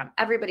outlined for them.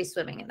 Everybody's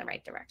swimming in the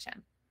right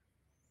direction.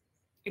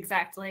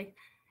 Exactly.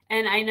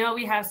 And I know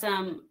we have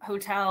some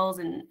hotels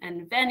and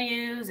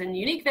venues and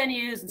unique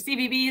venues and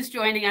CVBs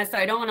joining us, so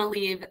I don't want to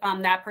leave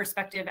that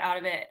perspective out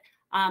of it.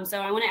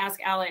 So I want to ask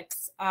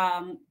Alex,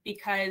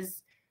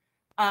 because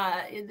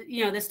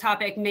this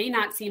topic may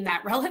not seem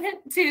that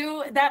relevant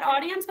to that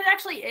audience, but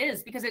actually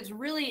is, because it's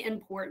really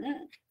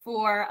important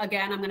for,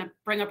 again, I'm going to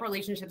bring up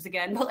relationships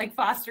again, but like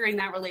fostering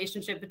that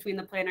relationship between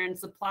the planner and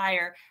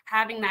supplier,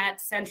 having that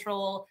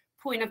central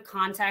point of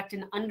contact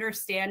and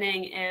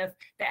understanding if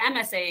the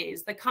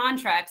MSAs, the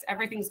contracts,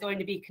 everything's going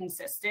to be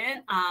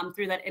consistent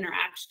through that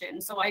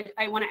interaction. So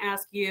I want to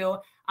ask you,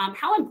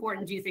 how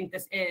important do you think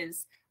this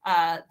is,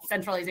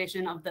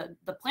 centralization of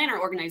the planner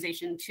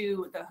organization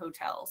to the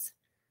hotels?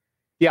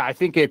 Yeah, I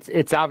think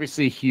it's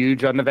obviously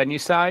huge on the venue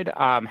side.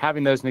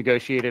 Having those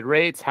negotiated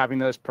rates, having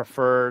those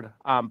preferred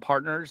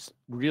partners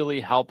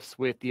really helps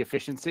with the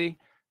efficiency.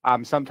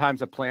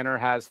 Sometimes a planner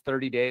has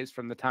 30 days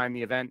from the time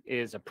the event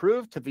is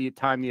approved to the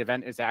time the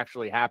event is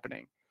actually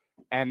happening.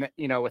 And,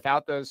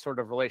 without those sort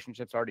of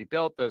relationships already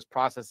built, those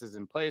processes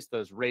in place,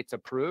 those rates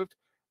approved,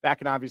 that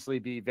can obviously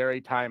be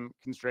very time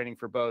constraining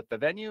for both the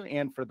venue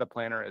and for the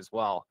planner as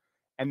well.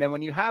 And then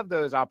when you have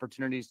those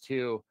opportunities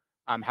to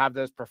have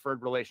those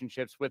preferred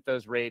relationships with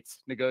those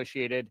rates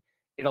negotiated,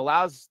 it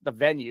allows the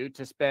venue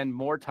to spend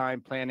more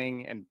time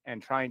planning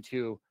and trying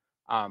to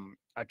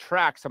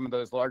attract some of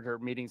those larger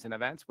meetings and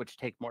events, which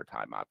take more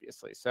time,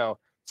 obviously. So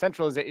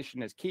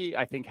centralization is key.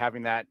 I think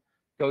having that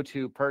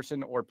go-to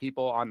person or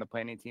people on the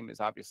planning team is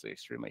obviously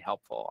extremely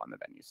helpful on the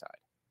venue side.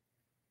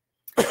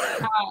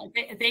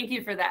 Thank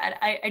you for that.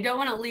 I don't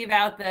want to leave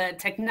out the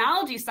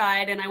technology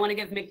side, and I want to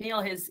give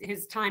McNeil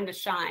his time to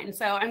shine.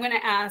 So I'm going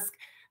to ask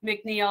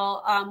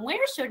McNeil,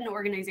 where should an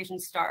organization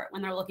start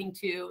when they're looking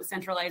to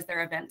centralize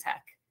their event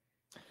tech?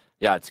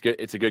 Yeah, it's good.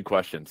 It's a good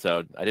question.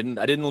 So I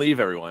didn't leave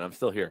everyone. I'm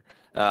still here.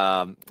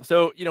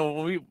 So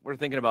when we were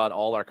thinking about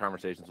all our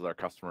conversations with our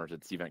customers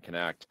at Cvent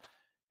Connect,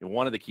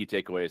 one of the key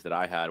takeaways that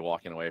I had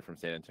walking away from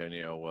San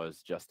Antonio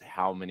was just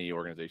how many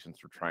organizations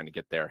were trying to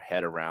get their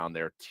head around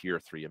their tier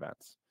 3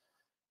 events.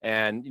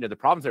 And the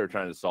problems they were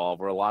trying to solve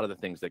were a lot of the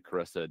things that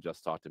Carissa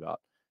just talked about.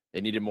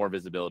 They needed more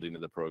visibility into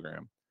the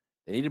program.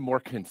 They needed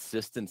more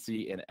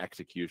consistency in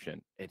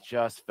execution. It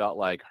just felt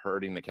like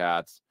herding the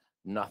cats.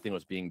 Nothing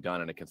was being done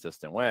in a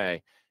consistent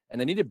way. And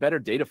they needed better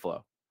data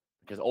flow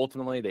because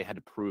ultimately they had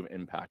to prove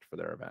impact for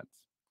their events.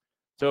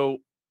 So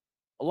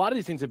a lot of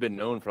these things have been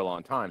known for a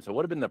long time. So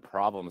what have been the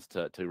problems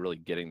to really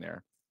getting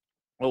there?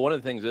 Well, one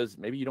of the things is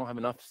maybe you don't have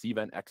enough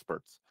Cvent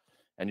experts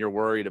and you're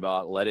worried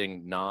about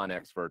letting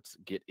non-experts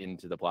get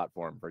into the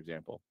platform, for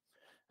example.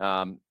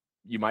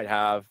 You might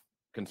have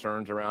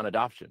concerns around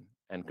adoption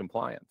and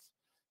compliance.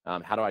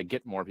 How do I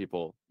get more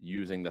people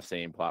using the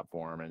same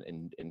platform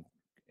and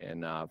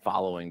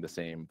following the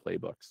same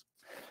playbooks?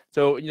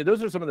 So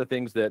those are some of the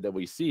things that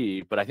we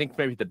see. But I think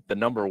maybe the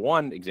number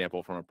one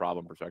example from a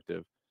problem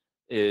perspective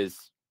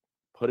is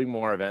putting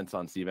more events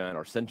on Cvent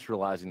or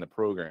centralizing the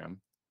program,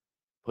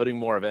 putting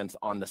more events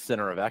on the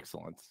center of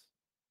excellence.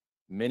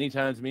 Many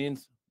times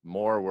means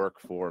more work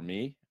for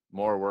me,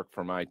 more work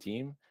for my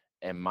team,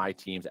 and my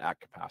team's at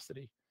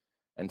capacity.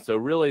 And so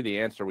really the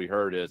answer we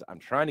heard is, I'm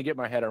trying to get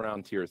my head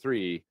around tier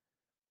 3,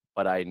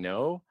 but I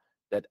know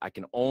that I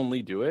can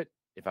only do it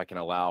if I can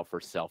allow for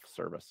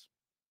self-service.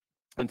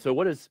 And so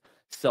what does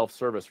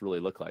self-service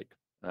really look like?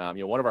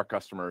 One of our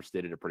customers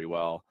stated it pretty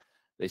well.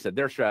 They said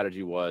their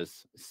strategy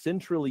was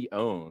centrally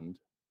owned,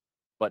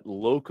 but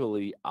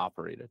locally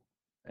operated.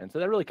 And so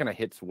that really kind of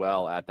hits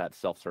well at that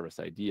self-service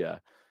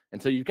idea.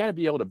 And so you've got to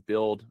be able to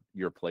build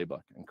your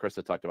playbook. And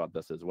Krista talked about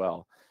this as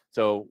well.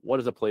 So what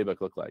does a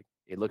playbook look like?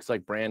 It looks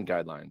like brand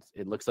guidelines.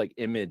 It looks like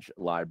image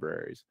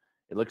libraries.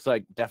 It looks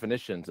like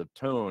definitions of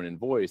tone and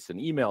voice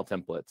and email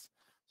templates.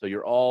 So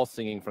you're all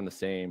singing from the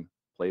same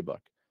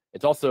playbook.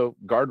 It's also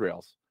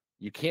guardrails.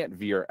 You can't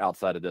veer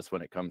outside of this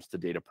when it comes to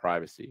data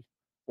privacy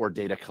or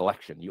data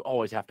collection. You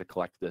always have to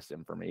collect this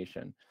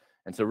information.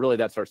 And so really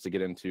that starts to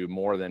get into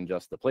more than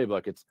just the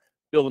playbook. It's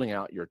building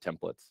out your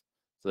templates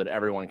so that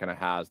everyone kind of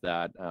has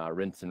that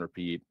rinse and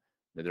repeat,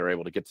 that they're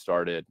able to get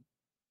started.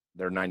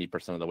 They're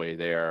 90% of the way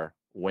there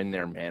when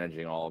they're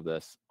managing all of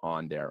this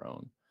on their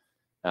own.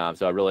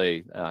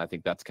 So I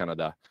think that's kind of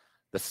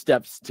the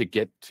steps to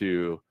get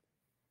to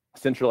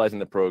centralizing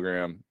the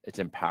program. It's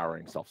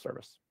empowering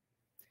self-service.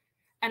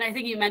 And I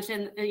think you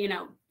mentioned,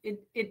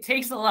 it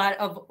takes a lot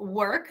of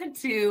work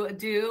to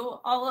do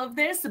all of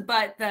this,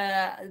 but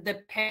the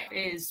pay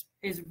is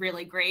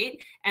really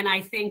great. And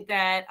I think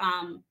that,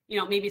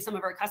 maybe some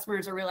of our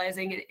customers are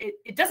realizing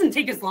it doesn't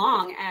take as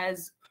long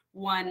as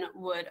one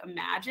would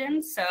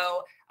imagine. So,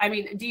 I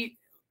mean,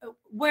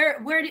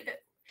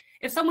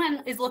 if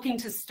someone is looking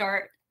to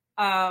start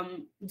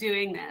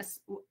doing this,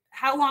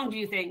 how long do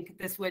you think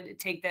this would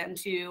take them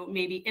to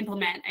maybe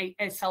implement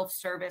a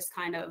self-service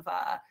kind of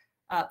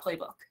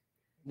playbook?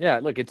 Yeah,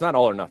 look, it's not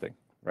all or nothing,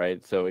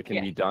 right? So it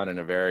can be done in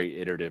a very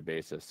iterative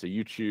basis. So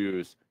you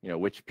choose,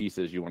 which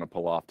pieces you want to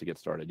pull off to get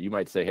started. You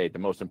might say, hey, the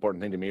most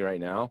important thing to me right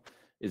now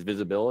is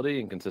visibility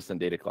and consistent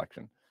data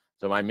collection.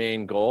 So my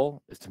main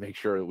goal is to make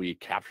sure that we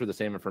capture the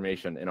same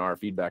information in our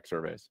feedback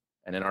surveys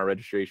and in our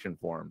registration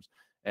forms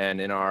and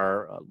in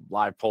our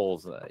live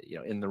polls,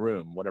 in the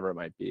room, whatever it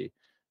might be.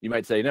 You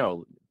might say,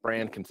 no,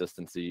 brand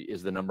consistency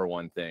is the number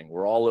one thing.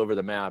 We're all over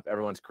the map.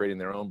 Everyone's creating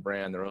their own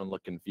brand, their own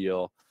look and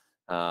feel.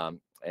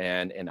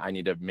 And I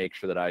need to make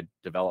sure that I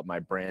develop my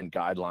brand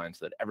guidelines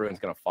so that everyone's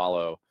going to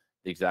follow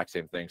the exact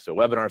same thing. So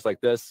webinars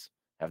like this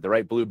have the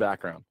right blue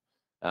background.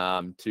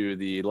 To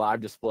the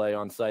live display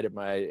on site at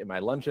my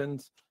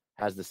luncheons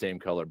has the same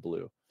color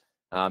blue.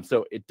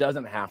 So it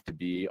doesn't have to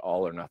be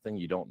all or nothing.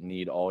 You don't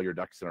need all your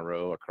ducks in a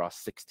row across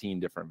 16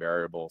 different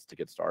variables to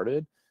get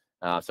started.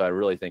 So I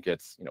really think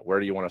it's, where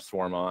do you want to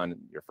swarm on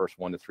your first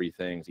 1 to 3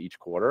 things each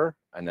quarter,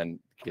 and then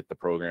get the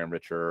program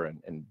richer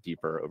and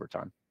deeper over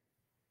time.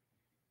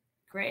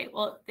 Great.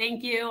 Well,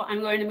 thank you.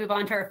 I'm going to move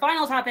on to our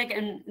final topic,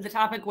 and the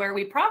topic where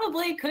we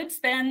probably could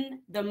spend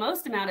the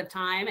most amount of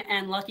time.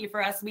 And lucky for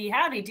us, we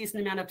have a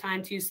decent amount of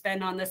time to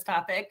spend on this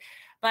topic.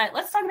 But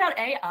let's talk about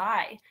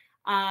AI.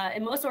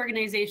 And most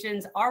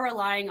organizations are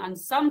relying on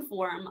some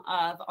form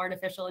of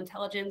artificial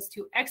intelligence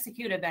to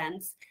execute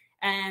events.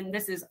 And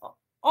this is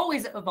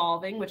always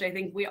evolving, which I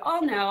think we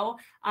all know.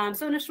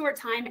 So in a short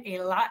time,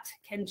 a lot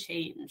can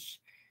change.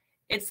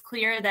 It's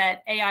clear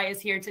that AI is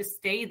here to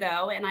stay,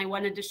 though, and I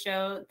wanted to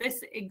show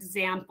this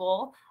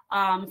example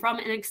from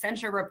an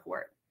Accenture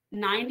report.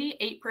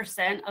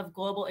 98% of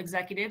global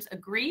executives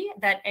agree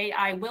that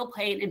AI will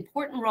play an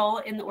important role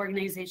in the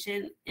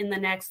organization in the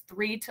next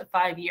 3 to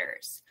 5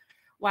 years.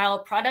 While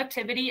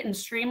productivity and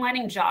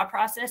streamlining job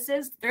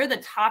processes, they're the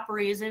top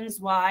reasons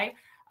why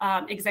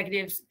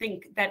executives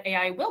think that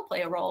AI will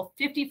play a role.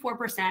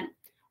 54%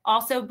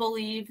 also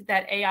believe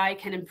that AI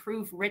can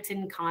improve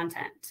written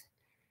content.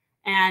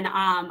 And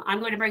I'm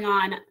going to bring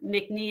on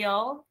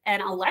McNeil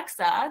and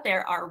Alexa.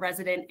 They're our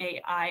resident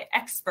AI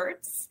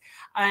experts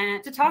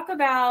to talk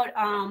about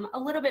a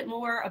little bit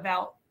more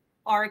about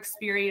our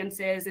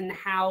experiences and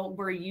how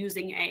we're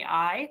using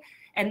AI.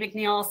 And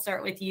McNeil, I'll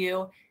start with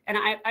you. And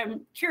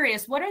I'm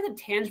curious, what are the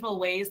tangible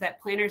ways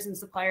that planners and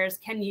suppliers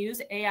can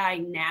use AI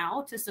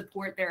now to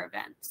support their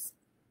events?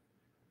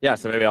 Yeah,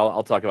 so maybe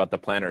I'll talk about the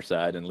planner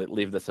side and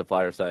leave the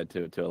supplier side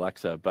to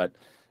Alexa. But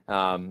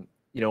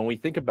when we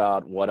think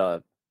about what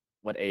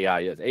AI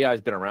is, AI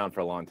has been around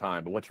for a long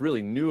time. But what's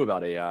really new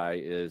about AI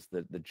is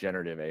the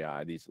generative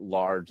AI, these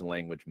large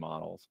language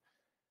models.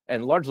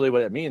 And largely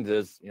what it means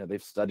is,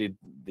 they've studied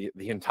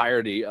the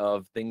entirety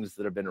of things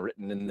that have been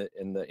written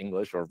in the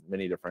English or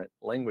many different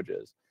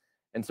languages.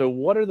 And so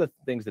what are the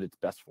things that it's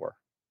best for?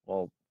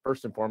 Well,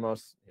 first and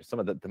foremost, some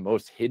of the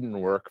most hidden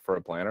work for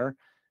a planner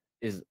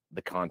is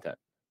the content.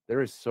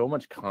 There is so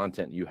much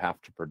content you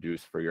have to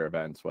produce for your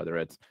events, whether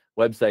it's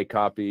website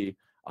copy,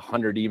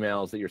 100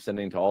 emails that you're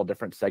sending to all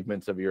different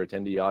segments of your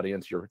attendee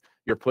audience, your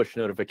push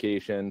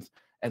notifications,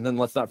 and then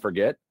let's not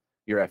forget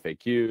your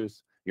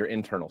FAQs, your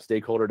internal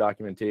stakeholder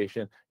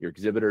documentation, your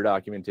exhibitor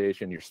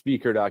documentation, your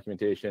speaker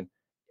documentation.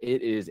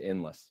 It is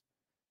endless.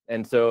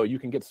 And so you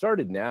can get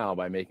started now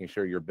by making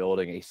sure you're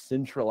building a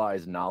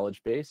centralized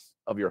knowledge base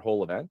of your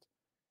whole event.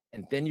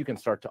 And then you can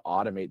start to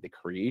automate the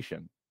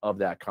creation of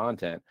that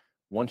content.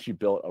 Once you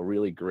built a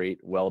really great,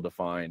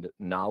 well-defined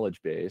knowledge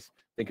base,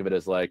 think of it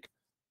as like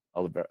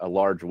a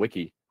large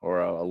wiki or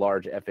a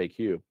large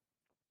FAQ.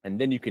 And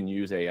then you can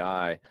use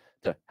AI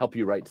to help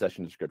you write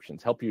session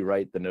descriptions, help you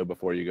write the know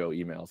before you go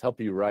emails,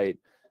 help you write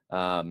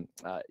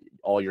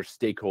all your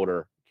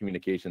stakeholder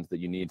communications that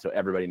you need so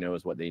everybody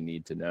knows what they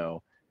need to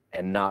know,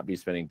 and not be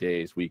spending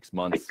days, weeks,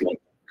 months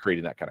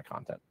creating that kind of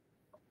content.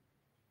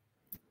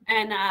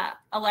 And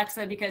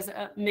Alexa, because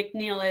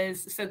McNeil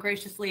is so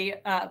graciously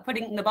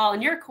putting the ball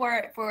in your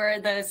court for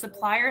the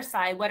supplier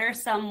side, what are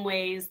some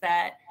ways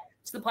that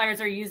suppliers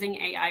are using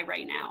AI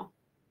right now?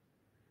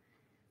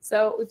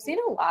 So we've seen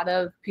a lot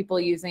of people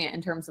using it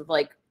in terms of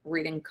like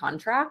reading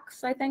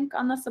contracts, I think,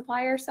 on the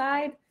supplier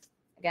side.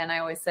 Again, I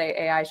always say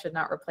AI should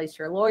not replace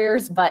your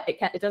lawyers, but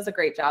it does a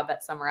great job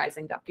at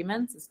summarizing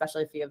documents,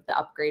 especially if you have the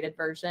upgraded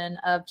version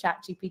of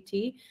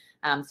ChatGPT.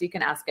 So you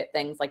can ask it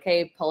things like,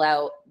 hey, pull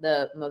out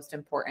the most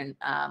important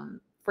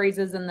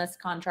phrases in this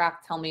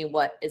contract. Tell me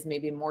what is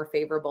maybe more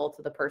favorable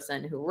to the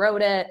person who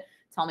wrote it.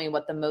 Tell me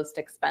what the most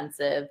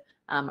expensive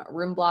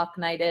room block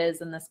night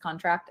is in this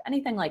contract,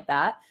 anything like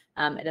that.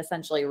 It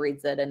essentially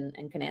reads it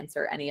and can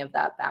answer any of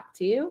that back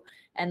to you.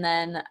 And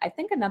then I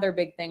think another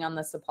big thing on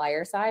the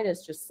supplier side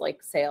is just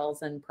like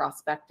sales and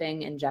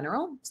prospecting in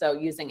general. So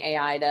using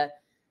AI to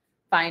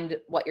find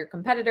what your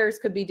competitors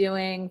could be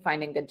doing,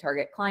 finding good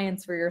target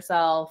clients for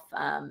yourself,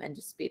 and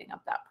just speeding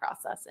up that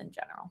process in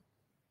general.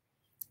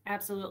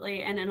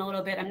 Absolutely. And in a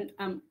little bit,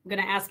 I'm going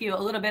to ask you a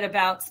little bit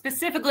about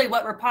specifically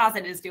what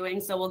Reposit is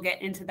doing. So we'll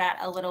get into that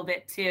a little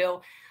bit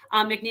too.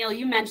 McNeil,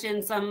 you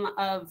mentioned some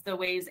of the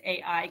ways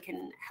AI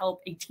can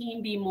help a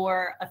team be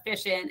more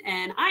efficient.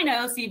 And I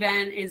know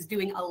Cvent is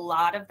doing a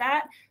lot of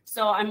that.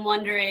 So I'm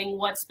wondering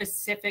what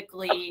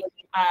specifically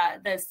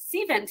the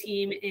Cvent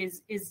team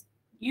is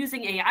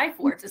using AI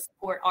for to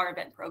support our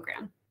event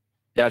program.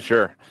 Yeah,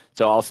 sure.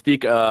 So I'll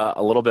speak a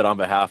little bit on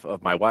behalf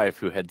of my wife,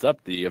 who heads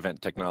up the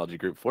event technology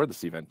group for the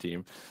Cvent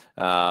team.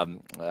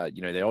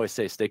 They always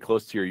say, stay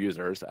close to your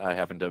users. I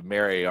happen to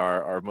marry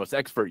our most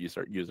expert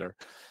user.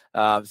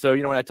 So,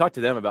 when I talk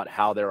to them about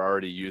how they're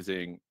already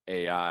using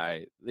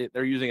AI,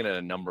 they're using it in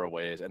a number of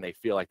ways, and they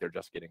feel like they're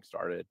just getting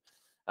started.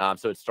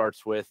 So it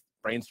starts with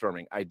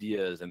brainstorming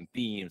ideas and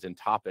themes and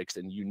topics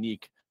and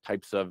unique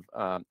types of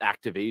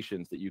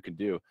activations that you can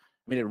do.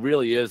 I mean, it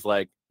really is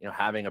like,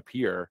 having a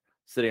peer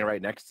sitting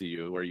right next to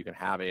you, where you can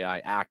have AI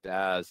act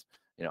as,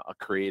 a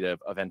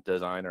creative event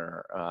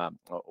designer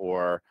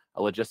or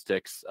a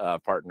logistics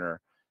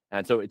partner.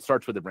 And so it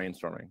starts with the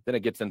brainstorming. Then it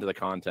gets into the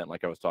content,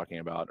 like I was talking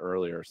about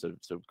earlier. So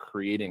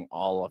creating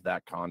all of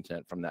that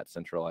content from that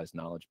centralized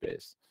knowledge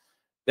base.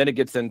 Then it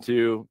gets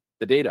into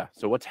the data.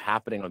 So what's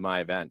happening with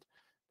my event?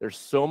 There's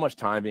so much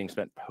time being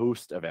spent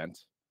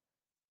post-event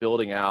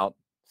building out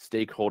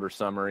stakeholder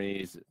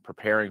summaries,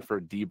 preparing for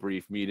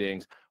debrief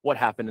meetings, what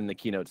happened in the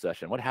keynote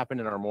session, what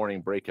happened in our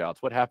morning breakouts,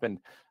 what happened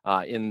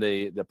in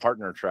the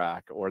partner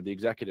track or the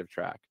executive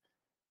track.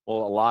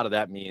 Well, a lot of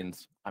that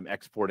means I'm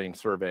exporting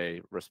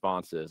survey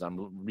responses.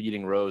 I'm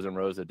reading rows and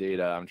rows of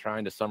data. I'm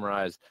trying to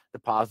summarize the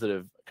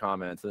positive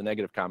comments and the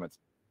negative comments.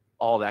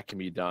 All that can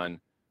be done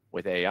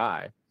with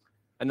AI.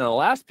 And then the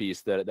last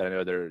piece that I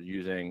know they're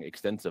using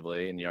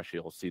extensively, and you actually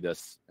will see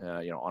this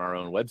on our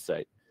own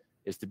website,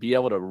 is to be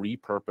able to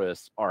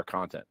repurpose our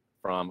content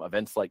from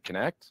events like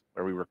Connect,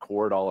 where we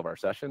record all of our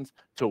sessions,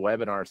 to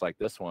webinars like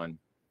this one.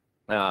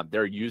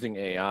 They're using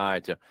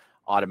AI to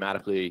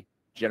automatically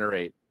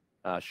generate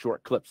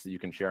short clips that you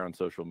can share on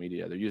social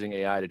media. They're using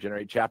AI to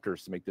generate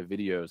chapters to make the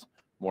videos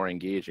more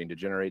engaging, to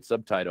generate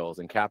subtitles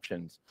and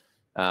captions.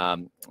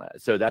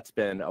 So that's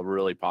been a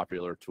really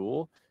popular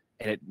tool,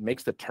 and it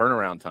makes the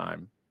turnaround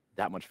time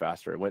that much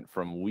faster. It went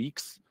from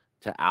weeks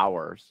to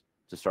hours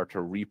to start to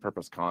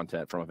repurpose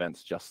content from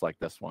events just like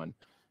this one.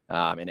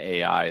 And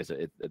AI is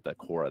at the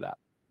core of that.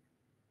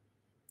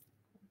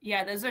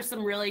 Yeah, those are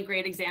some really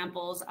great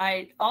examples.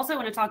 I also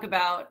want to talk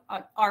about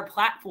our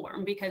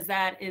platform, because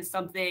that is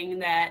something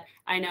that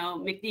I know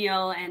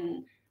McNeil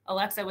and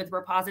Alexa with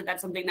Reposit,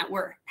 that's something that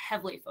we're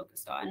heavily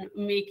focused on,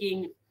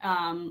 making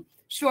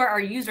sure our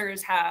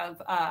users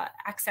have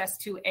access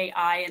to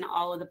AI in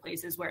all of the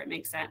places where it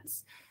makes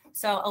sense.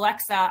 So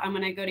Alexa, I'm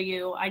going to go to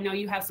you. I know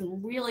you have some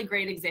really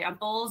great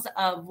examples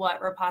of what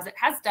Reposit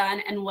has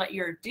done and what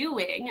you're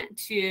doing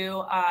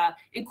to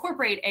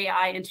incorporate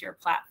AI into your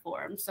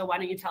platform. So why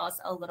don't you tell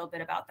us a little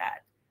bit about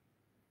that?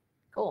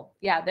 Cool.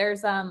 Yeah,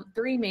 there's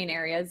 3 main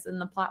areas in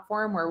the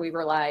platform where we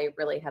rely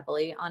really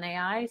heavily on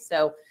AI.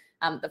 So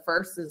the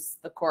first is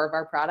the core of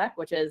our product,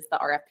 which is the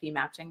RFP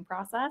matching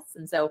process.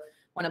 And so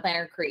when a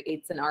planner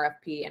creates an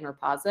RFP in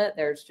Reposit,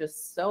 there's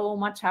just so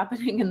much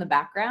happening in the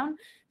background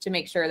to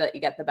make sure that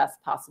you get the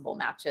best possible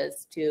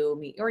matches to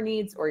meet your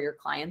needs or your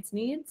client's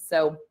needs.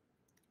 So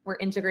we're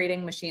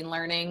integrating machine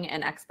learning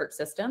and expert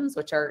systems,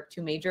 which are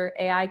 2 major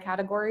AI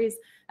categories.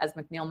 As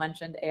McNeil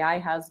mentioned, AI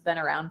has been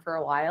around for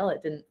a while.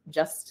 It didn't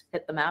just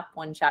hit the map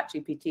when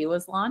ChatGPT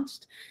was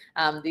launched.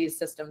 These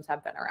systems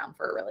have been around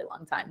for a really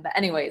long time. But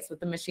anyways, with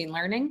the machine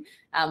learning,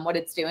 what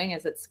it's doing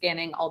is it's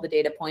scanning all the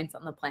data points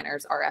on the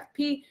planner's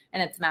RFP,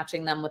 and it's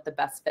matching them with the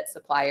best fit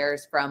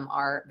suppliers from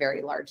our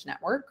very large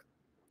network.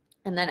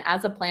 And then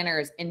as a planner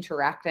is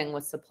interacting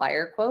with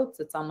supplier quotes,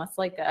 it's almost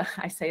like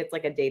I say it's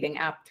like a dating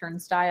app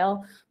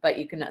turnstile, but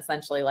you can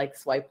essentially like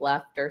swipe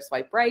left or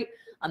swipe right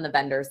on the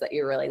vendors that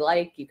you really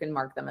like. You can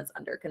mark them as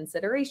under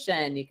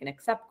consideration. You can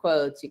accept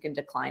quotes, you can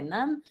decline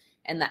them.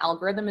 And the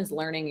algorithm is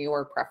learning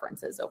your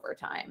preferences over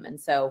time.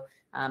 And so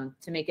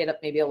to make it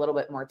maybe a little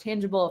bit more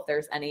tangible, if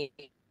there's any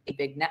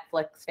big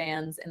Netflix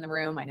fans in the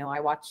room, I know I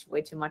watch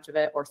way too much of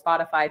it, or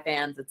Spotify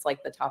fans, it's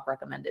like the top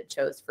recommended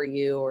shows for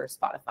you, or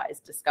Spotify's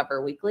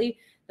Discover Weekly.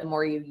 The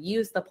more you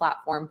use the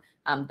platform,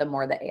 the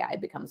more the AI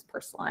becomes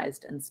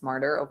personalized and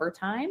smarter over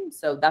time.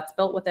 So that's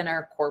built within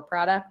our core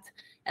product.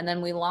 And then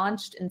we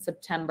launched in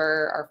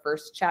September our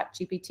first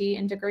ChatGPT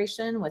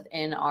integration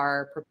within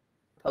our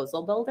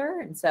proposal builder.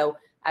 And so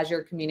as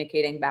you're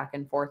communicating back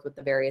and forth with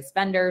the various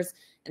vendors,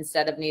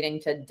 instead of needing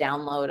to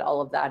download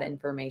all of that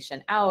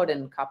information out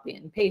and copy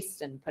and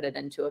paste and put it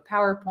into a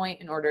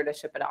PowerPoint in order to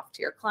ship it off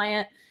to your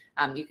client,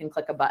 you can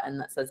click a button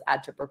that says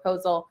add to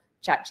proposal.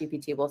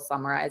 ChatGPT will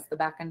summarize the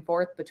back and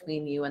forth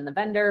between you and the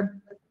vendor.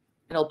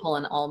 It'll pull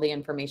in all the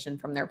information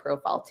from their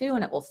profile too,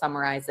 and it will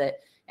summarize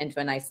it into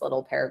a nice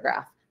little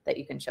paragraph that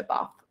you can ship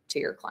off to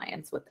your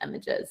clients with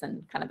images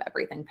and kind of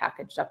everything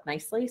packaged up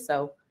nicely.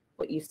 So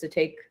what used to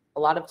take a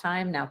lot of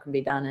time now can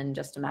be done in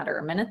just a matter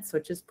of minutes,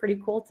 which is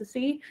pretty cool to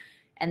see.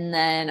 And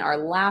then our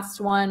last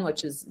one,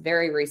 which is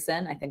very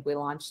recent, I think we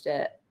launched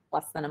it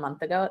less than a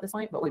month ago at this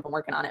point, but we've been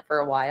working on it for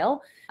a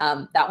while.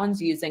 That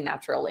one's using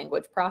natural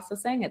language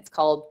processing. It's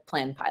called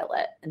Plan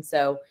Pilot. And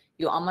so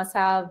you almost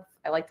have,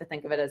 I like to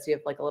think of it as you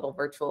have like a little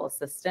virtual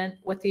assistant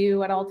with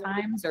you at all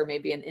times, or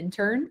maybe an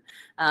intern,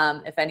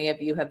 if any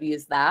of you have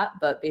used that.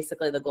 But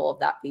basically the goal of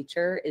that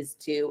feature is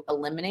to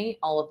eliminate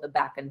all of the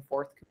back and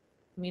forth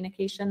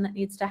communication that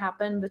needs to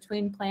happen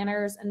between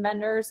planners and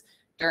vendors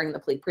during the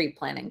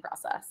pre-planning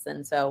process.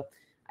 And so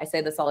I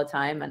say this all the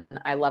time, and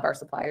I love our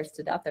suppliers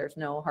to death. There's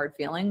no hard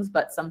feelings,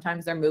 but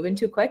sometimes they're moving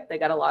too quick. They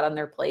got a lot on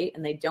their plate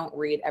and they don't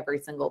read every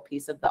single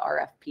piece of the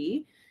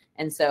RFP.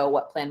 And so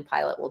what Plan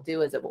Pilot will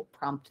do is it will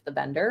prompt the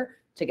vendor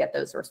to get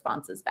those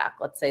responses back.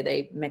 Let's say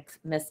they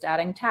missed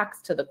adding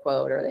tax to the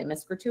quote, or they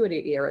missed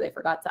gratuity, or they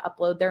forgot to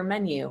upload their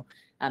menu.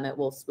 It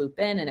will swoop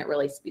in, and it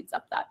really speeds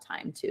up that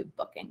time to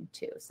booking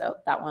too. So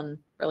that one,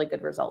 really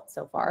good results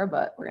so far,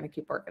 but we're going to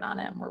keep working on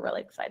it, and we're really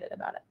excited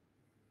about it.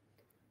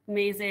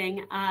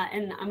 Amazing.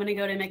 And I'm going to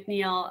go to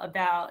McNeil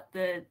about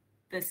the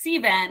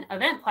Cvent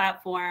event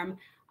platform.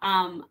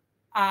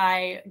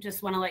 I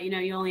just want to let you know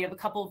you only have a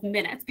couple of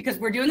minutes because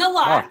we're doing a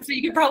lot, so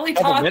you could probably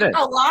talk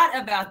a lot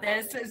about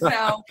this.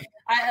 So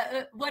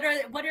what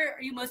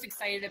are you most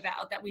excited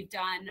about that we've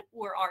done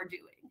or are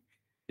doing?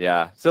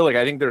 Yeah, so like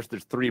I think there's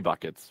 3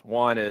 buckets.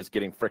 One is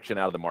getting friction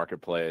out of the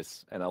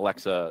marketplace, and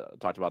Alexa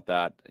talked about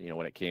that.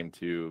 When it came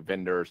to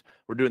vendors,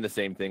 we're doing the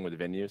same thing with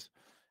venues,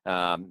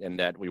 and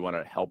that we want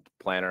to help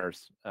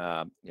planners,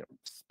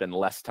 spend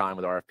less time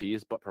with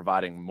RFPs, but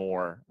providing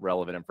more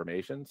relevant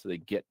information so they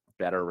get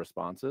better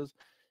responses.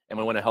 And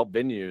we want to help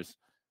venues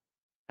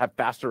have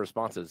faster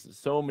responses.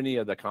 So many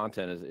of the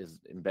content is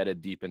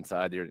embedded deep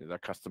inside their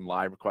custom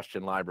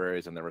question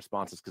libraries and their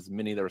responses, because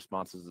many of the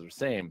responses are the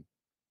same,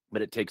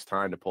 but it takes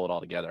time to pull it all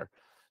together.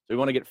 So we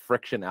want to get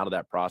friction out of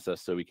that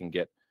process so we can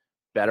get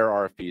better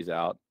RFPs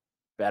out,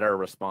 better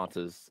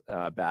responses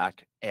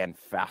back, and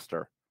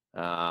faster.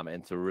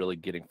 And so really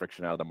getting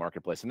friction out of the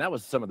marketplace. And that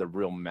was some of the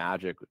real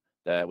magic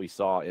that we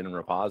saw in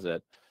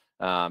Reposit,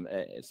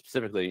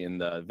 specifically in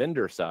the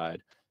vendor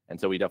side. And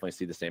so we definitely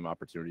see the same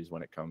opportunities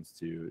when it comes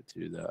to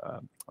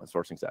the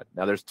sourcing side.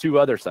 Now, there's 2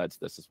 other sides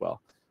to this as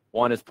well.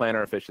 One is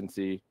planner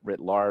efficiency writ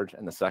large,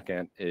 and the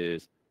second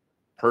is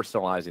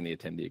personalizing the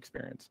attendee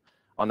experience.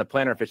 On the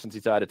planner efficiency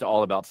side, it's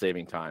all about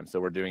saving time. So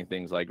we're doing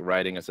things like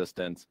writing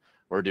assistants.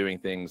 We're doing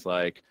things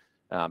like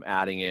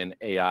adding in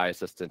AI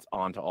assistants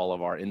onto all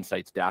of our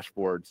insights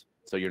dashboards.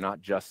 So you're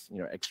not just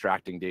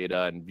extracting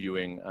data and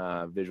viewing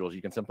visuals.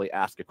 You can simply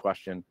ask a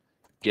question,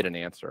 get an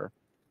answer.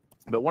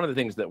 But one of the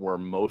things that we're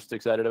most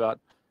excited about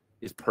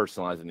is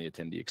personalizing the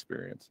attendee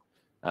experience.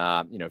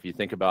 If you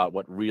think about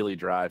what really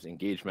drives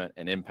engagement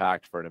and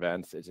impact for an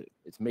event,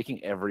 it's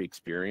making every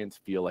experience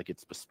feel like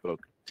it's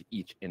bespoke to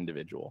each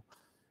individual.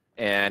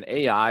 And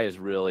AI is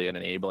really an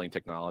enabling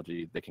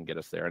technology that can get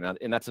us there.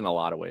 And that's in a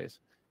lot of ways.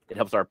 It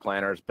helps our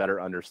planners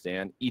better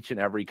understand each and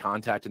every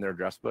contact in their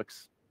address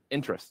book's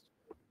interest,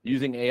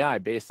 using AI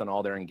based on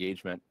all their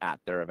engagement at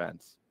their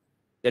events.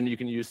 Then you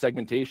can use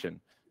segmentation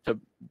to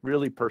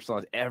really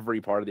personalize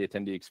every part of the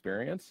attendee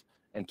experience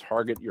and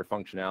target your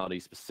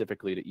functionality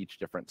specifically to each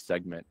different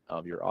segment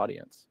of your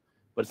audience.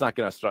 But it's not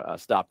going to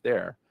stop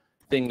there.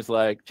 Things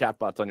like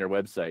chatbots on your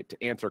website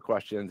to answer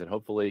questions and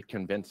hopefully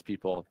convince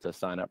people to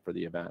sign up for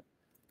the event.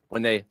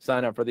 When they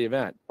sign up for the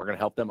event, we're going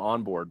to help them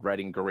onboard,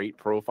 writing great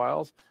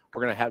profiles.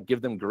 We're going to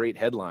give them great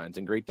headlines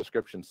and great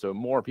descriptions so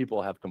more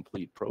people have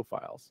complete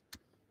profiles.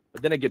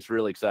 But then it gets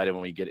really exciting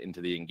when we get into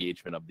the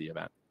engagement of the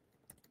event.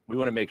 We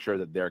want to make sure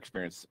that their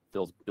experience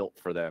feels built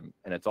for them.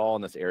 And it's all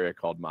in this area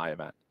called My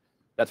Event.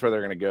 That's where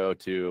they're going to go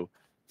to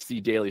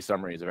see daily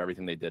summaries of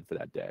everything they did for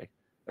that day.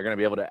 They're going to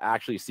be able to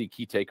actually see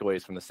key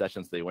takeaways from the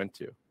sessions they went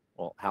to.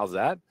 Well, how's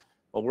that?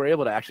 Well, we're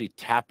able to actually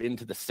tap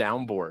into the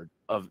soundboard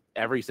of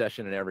every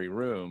session in every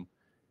room,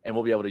 and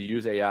we'll be able to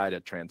use AI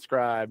to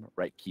transcribe,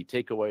 write key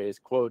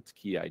takeaways, quotes,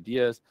 key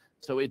ideas.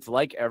 So it's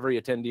like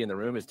every attendee in the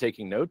room is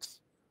taking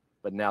notes,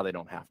 but now they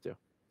don't have to.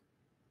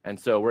 And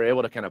so we're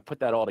able to kind of put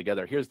that all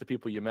together. Here's the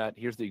people you met.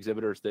 Here's the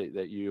exhibitors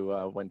that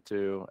you went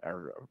to,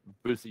 or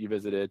booths that you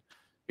visited.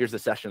 Here's the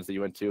sessions that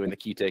you went to and the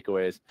key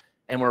takeaways.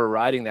 And we're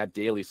writing that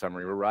daily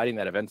summary. We're writing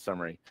that event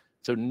summary.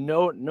 So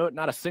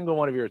not a single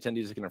one of your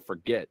attendees is going to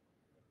forget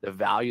the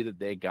value that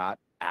they got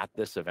at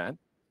this event.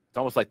 It's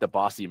almost like the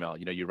boss email.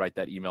 You write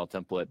that email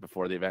template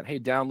before the event. Hey,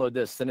 download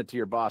this, send it to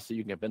your boss so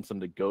you can convince them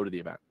to go to the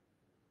event.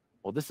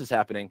 Well, this is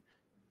happening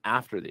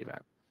after the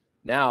event.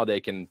 Now they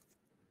can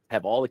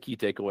have all the key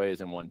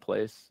takeaways in one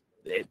place.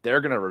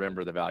 They're going to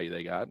remember the value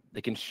they got.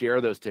 They can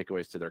share those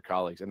takeaways to their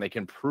colleagues, and they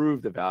can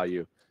prove the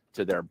value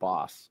to their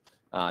boss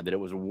that it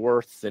was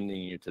worth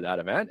sending you to that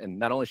event. And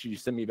not only should you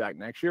send me back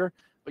next year,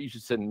 but you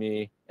should send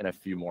me and a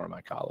few more of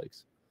my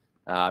colleagues.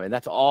 And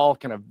that's all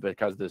kind of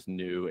because of this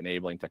new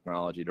enabling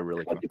technology to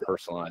really kind of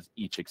personalize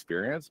each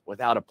experience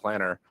without a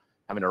planner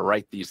having to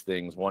write these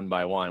things one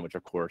by one, which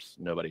of course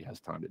nobody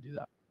has time to do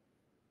that.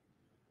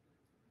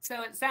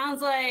 So it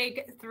sounds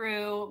like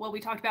through what we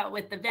talked about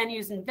with the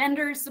venues and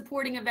vendors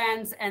supporting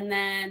events, and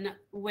then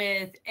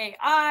with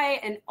AI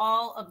and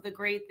all of the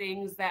great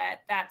things that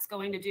that's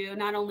going to do,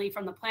 not only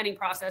from the planning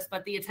process,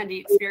 but the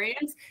attendee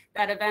experience,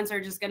 that events are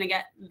just going to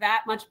get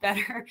that much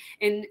better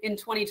in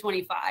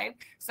 2025.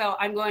 So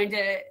I'm going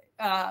to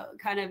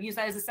kind of use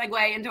that as a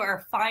segue into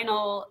our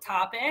final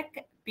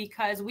topic,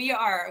 because we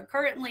are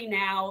currently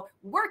now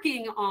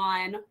working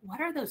on what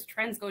are those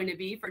trends going to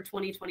be for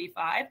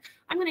 2025.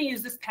 I'm going to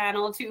use this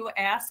panel to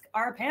ask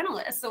our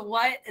panelists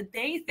what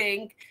they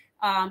think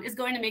is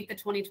going to make the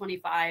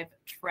 2025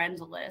 trend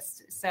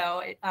list.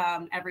 So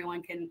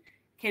everyone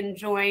can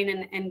join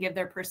and give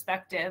their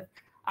perspective.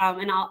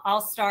 And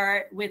I'll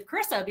start with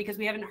Carissa, because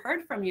we haven't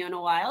heard from you in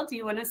a while. Do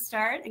you want to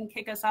start and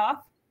kick us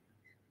off?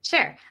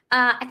 Sure.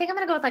 I think I'm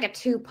going to go with like a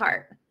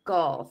two-part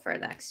goal for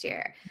next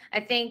year. I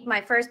think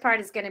my first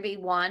part is going to be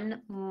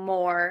one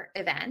more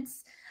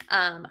events.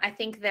 I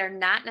think they're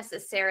not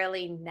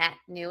necessarily net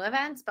new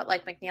events, but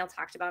like McNeil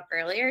talked about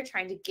earlier,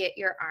 trying to get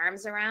your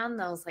arms around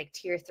those like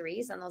tier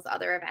threes and those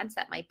other events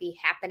that might be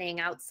happening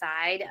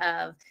outside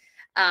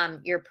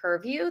of your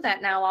purview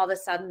that now all of a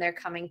sudden they're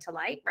coming to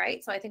light,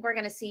 right? So I think we're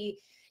going to see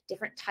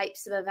different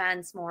types of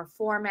events, more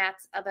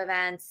formats of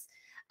events,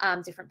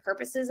 different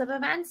purposes of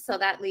events. So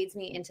that leads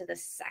me into the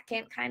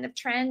second kind of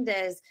trend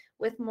is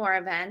with more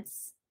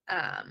events,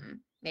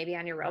 maybe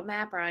on your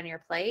roadmap or on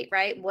your plate,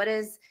 right? What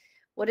is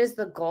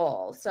the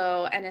goal?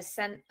 So, and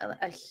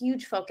a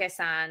huge focus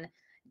on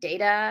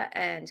data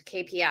and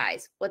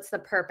KPIs. What's the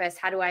purpose?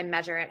 How do I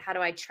measure it? How do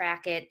I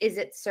track it? Is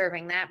it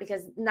serving that?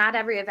 Because not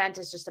every event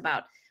is just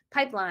about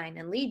pipeline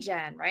and lead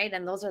gen, right?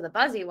 And those are the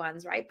buzzy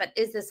ones, right? But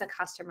is this a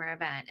customer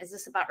event? Is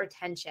this about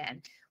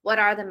retention? What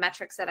are the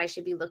metrics that I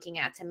should be looking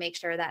at to make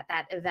sure that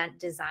that event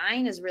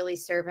design is really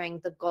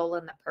serving the goal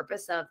and the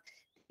purpose of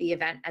the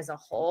event as a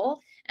whole?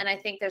 And I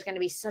think there's going to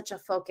be such a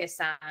focus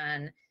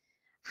on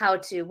how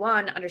to,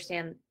 one,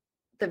 understand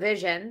the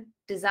vision,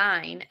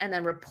 design, and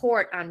then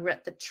report on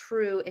what the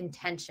true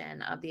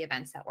intention of the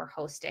events that we're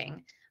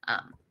hosting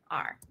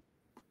are.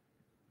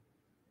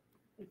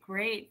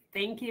 Great.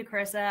 Thank you,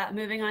 Carissa.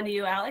 Moving on to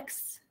you,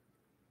 Alex.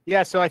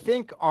 Yeah, so I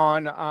think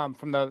on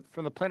from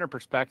the planner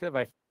perspective,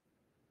 I think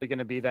it's going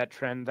to be that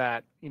trend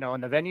that, on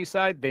the venue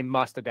side, they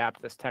must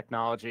adapt this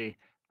technology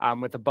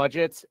with the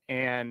budgets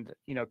and,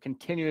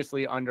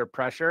 continuously under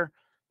pressure.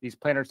 These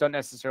planners don't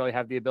necessarily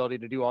have the ability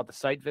to do all the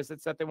site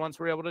visits that they once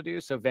were able to do.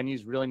 So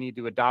venues really need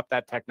to adopt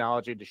that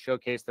technology to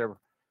showcase their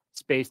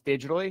space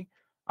digitally.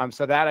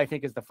 So that, I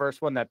think, is the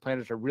first one that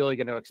planners are really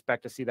going to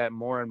expect to see that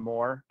more and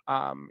more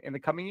in the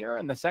coming year.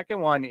 And the second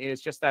one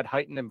is just that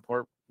heightened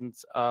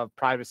importance of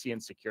privacy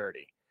and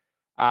security.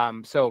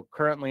 So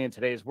currently in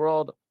today's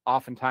world,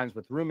 oftentimes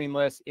with rooming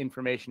lists,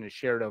 information is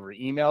shared over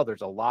email.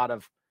 There's a lot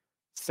of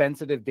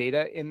sensitive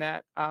data in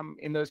that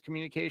in those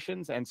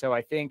communications. And so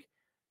I think,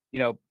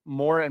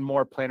 more and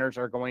more planners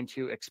are going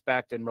to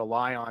expect and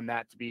rely on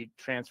that to be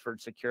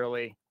transferred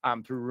securely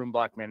through room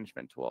block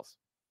management tools.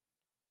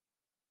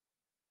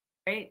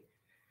 Great.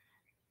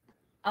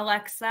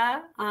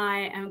 Alexa,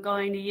 I am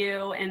going to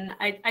you. And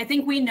I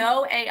think we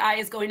know AI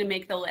is going to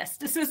make the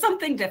list. So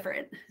something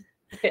different.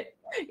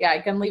 Yeah, I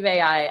can leave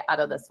AI out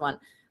of this one.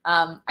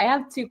 I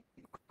have two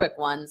quick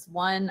ones.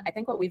 One, I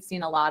think what we've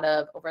seen a lot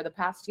of over the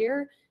past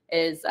year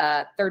is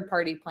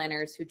third-party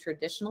planners who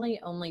traditionally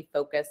only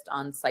focused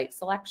on site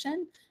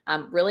selection,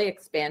 really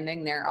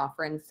expanding their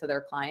offerings to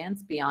their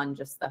clients beyond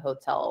just the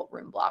hotel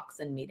room blocks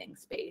and meeting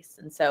space.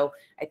 And so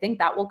I think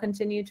that will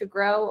continue to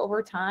grow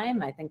over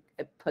time. I think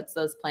it puts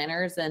those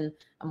planners in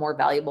a more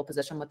valuable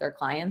position with their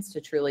clients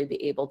to truly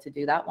be able to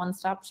do that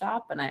one-stop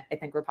shop. And I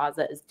think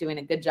Reposit is doing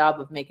a good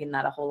job of making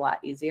that a whole lot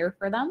easier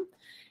for them.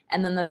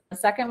 And then the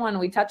second one,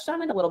 we touched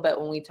on it a little bit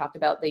when we talked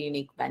about the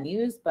unique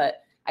venues,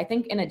 but I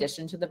think in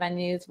addition to the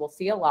venues, we'll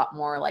see a lot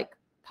more like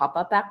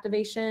pop-up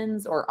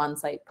activations or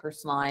on-site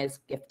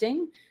personalized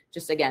gifting,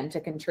 just again, to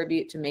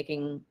contribute to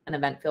making an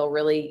event feel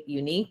really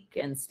unique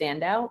and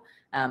stand out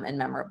and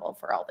memorable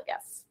for all the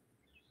guests.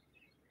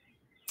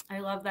 I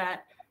love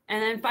that.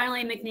 And then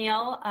finally,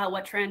 McNeil,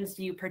 what trends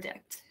do you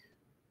predict?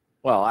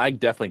 Well, I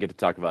definitely get to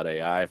talk about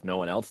AI if no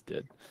one else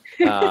did.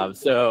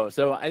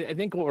 So I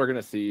think what we're going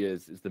to see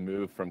is the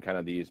move from kind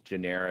of these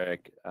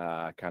generic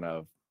kind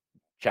of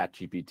chat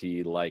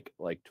GPT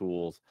like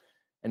tools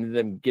and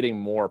then getting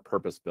more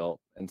purpose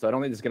built. And so I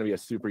don't think this is going to be a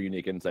super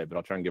unique insight, but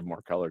I'll try and give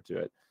more color to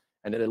it.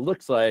 And it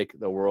looks like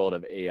the world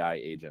of AI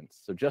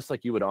agents. So just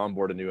like you would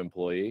onboard a new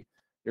employee,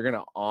 you're going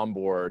to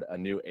onboard a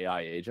new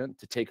AI agent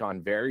to take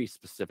on very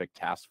specific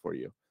tasks for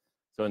you.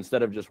 So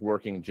instead of just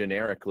working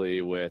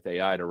generically with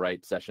AI to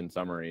write session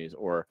summaries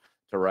or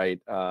to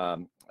write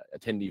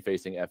attendee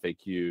facing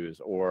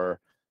FAQs or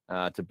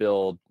to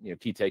build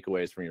key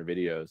takeaways from your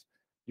videos,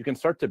 you can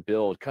start to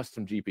build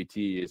custom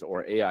GPTs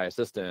or AI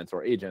assistants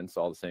or agents,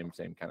 all the same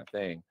kind of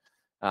thing,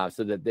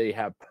 so that they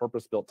have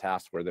purpose-built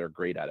tasks where they're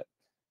great at it.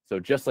 So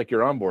just like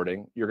you're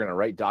onboarding, you're going to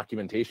write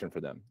documentation for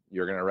them.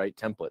 You're going to write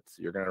templates.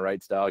 You're going to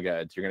write style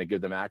guides. You're going to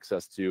give them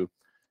access to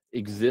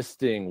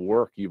existing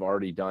work you've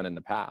already done in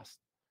the past.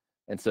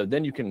 And so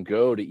then you can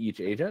go to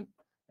each agent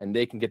and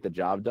they can get the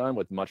job done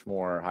with much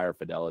more higher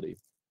fidelity.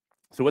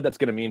 So what that's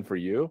going to mean for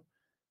you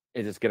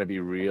is it's going to be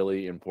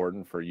really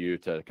important for you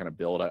to kind of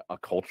build a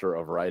culture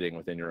of writing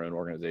within your own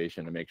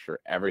organization to make sure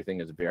everything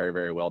is very,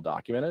 very well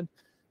documented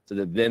so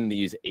that then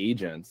these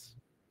agents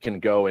can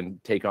go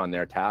and take on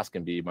their task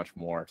and be much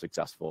more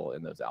successful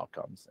in those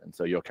outcomes. And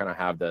so you'll kind of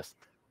have this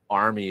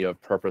army of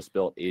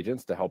purpose-built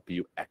agents to help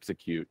you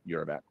execute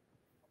your event.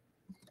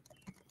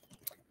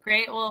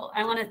 Great. Well,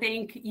 I want to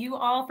thank you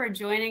all for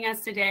joining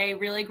us today.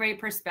 Really great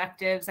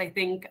perspectives. I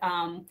think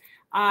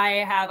I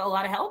have a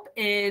lot of help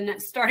in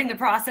starting the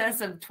process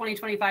of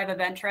 2025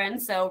 event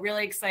trends. So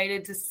really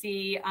excited to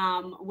see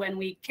when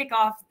we kick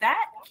off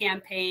that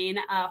campaign.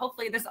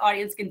 Hopefully this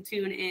audience can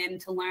tune in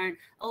to learn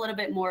a little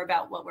bit more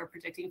about what we're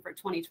predicting for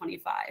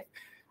 2025.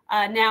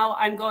 Now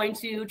I'm going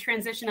to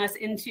transition us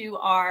into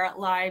our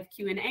live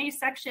Q&A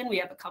section. We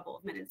have a couple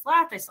of minutes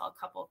left. I saw a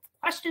couple of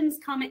questions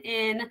come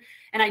in.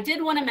 And I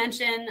did want to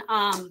mention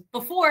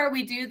before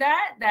we do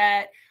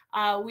that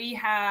we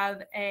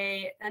have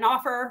an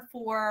offer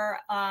for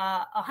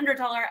a $100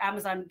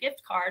 Amazon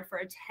gift card for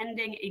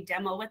attending a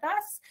demo with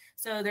us.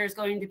 So there's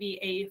going to be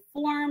a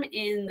form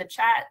in the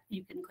chat.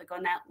 You can click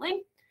on that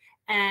link.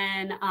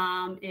 And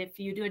if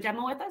you do a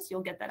demo with us,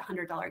 you'll get that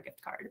 $100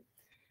 gift card.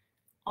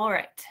 All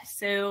right,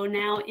 so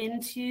now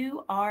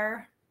into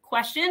our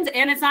questions.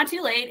 And it's not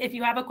too late. If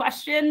you have a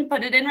question,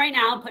 put it in right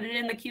now, put it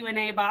in the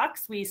Q&A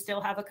box. We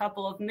still have a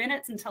couple of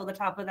minutes until the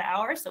top of the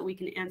hour, so we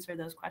can answer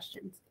those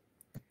questions.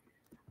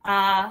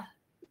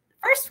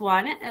 First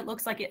one, it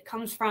looks like it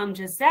comes from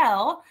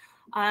Giselle,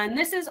 and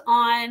this is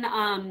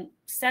on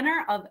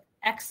Center of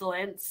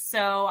Excellence.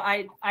 So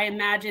I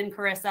imagine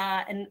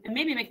Carissa and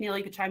maybe McNeil,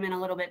 you could chime in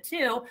a little bit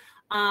too.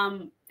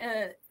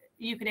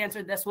 You could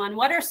answer this one.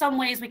 What are some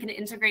ways we can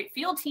integrate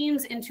field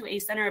teams into a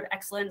Center of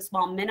Excellence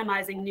while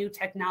minimizing new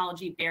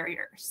technology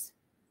barriers?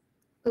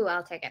 Ooh,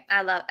 I'll take it.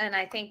 And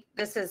I think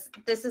this is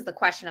the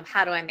question of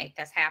how do I make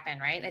this happen,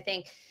 right? I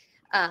think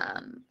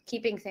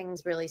keeping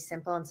things really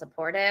simple and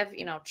supportive,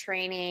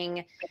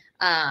 training,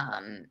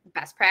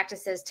 best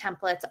practices,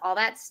 templates, all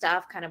that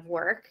stuff kind of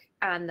work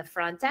on the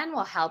front end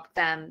will help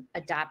them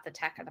adopt the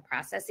tech or the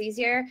process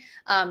easier.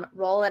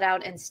 Roll it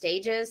out in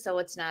stages so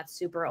it's not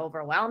super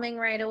overwhelming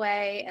right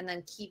away, and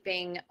then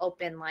keeping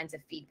open lines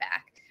of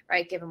feedback,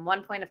 right? Give them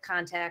one point of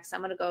contact,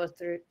 someone to go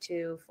through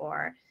to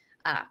for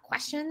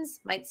questions.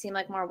 Might seem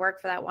like more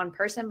work for that one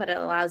person, but it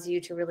allows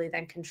you to really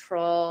then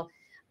control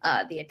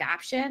the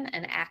adoption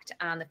and act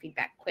on the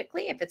feedback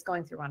quickly if it's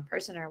going through one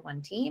person or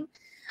one team.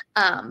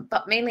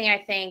 But mainly,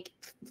 I think,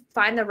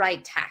 find the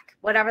right tech,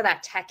 whatever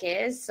that tech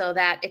is, so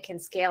that it can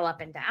scale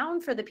up and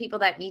down for the people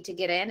that need to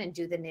get in and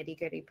do the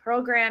nitty-gritty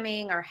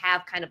programming or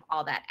have kind of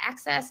all that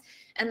access.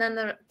 And then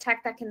the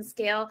tech that can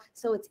scale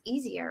so it's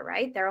easier,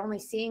 right? They're only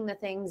seeing the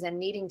things and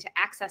needing to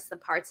access the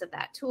parts of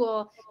that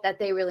tool that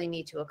they really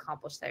need to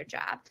accomplish their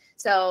job.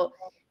 So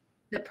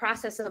the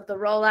process of the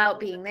rollout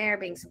being there,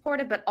 being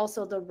supported, but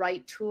also the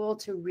right tool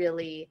to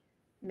really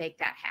make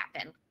that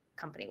happen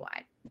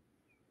company-wide.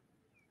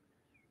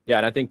 Yeah,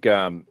 and I think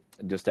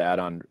just to add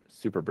on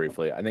super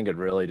briefly, I think it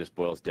really just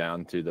boils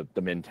down to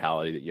the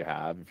mentality that you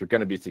have. If you're going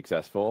to be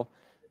successful,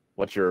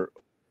 what's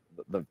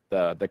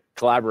the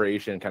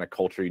collaboration kind of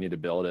culture you need to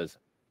build is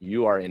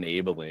you are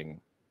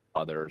enabling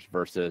others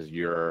versus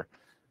you're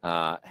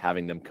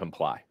having them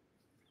comply.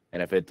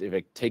 And if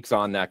it takes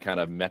on that kind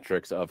of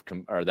metrics of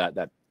or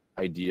that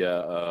idea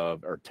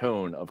of or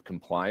tone of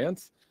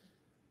compliance,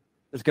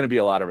 there's going to be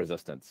a lot of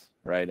resistance,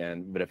 right?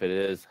 But if it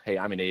is, hey,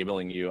 I'm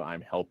enabling you,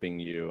 I'm helping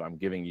you, I'm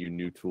giving you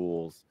new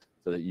tools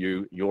so that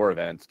your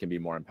events can be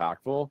more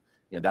impactful,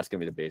 that's going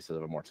to be the basis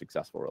of a more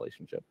successful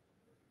relationship.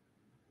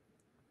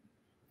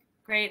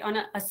 Great. On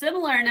a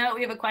similar note,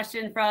 we have a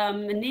question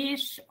from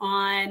Manish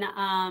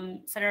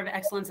on Center of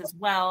Excellence as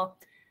well.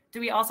 Do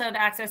we also have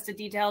access to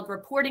detailed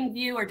reporting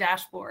view or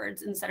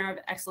dashboards in Center of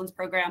Excellence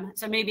program?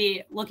 So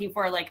maybe looking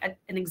for like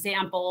an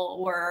example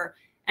or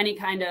any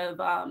kind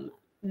of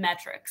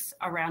metrics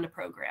around a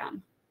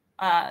program.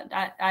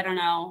 I don't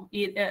know,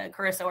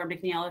 Carissa or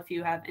McNeil, if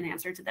you have an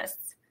answer to this.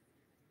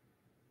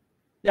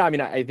 Yeah, I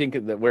mean, I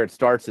think that where it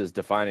starts is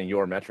defining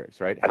your metrics,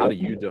 right? How do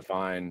you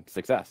define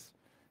success?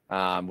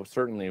 Well,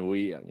 certainly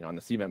we, on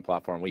the Cvent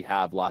platform, we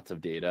have lots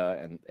of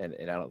data, and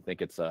I don't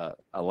think it's a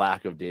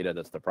lack of data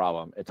that's the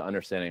problem. It's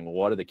understanding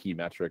what are the key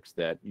metrics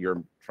that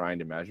you're trying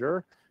to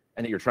measure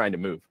and that you're trying to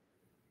move.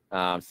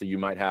 So you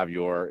might have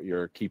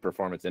your key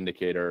performance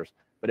indicators,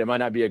 but it might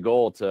not be a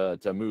goal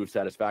to move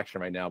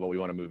satisfaction right now, but we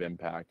want to move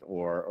impact,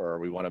 or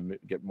we want to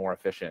get more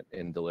efficient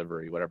in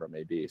delivery, whatever it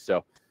may be.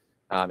 So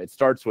it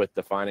starts with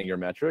defining your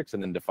metrics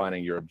and then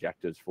defining your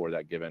objectives for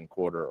that given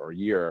quarter or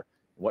year.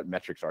 What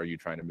metrics are you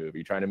trying to move? Are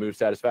you trying to move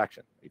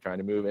satisfaction? Are you trying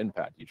to move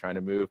impact? Are you trying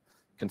to move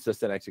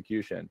consistent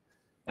execution?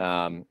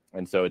 And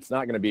so it's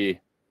not going to be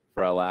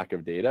for a lack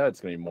of data. It's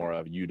going to be more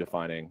of you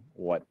defining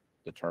what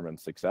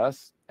determines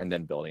success and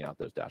then building out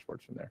those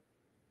dashboards from there.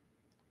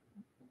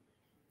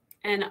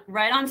 And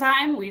right on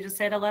time, we just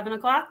hit 11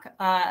 o'clock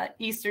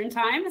Eastern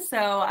time.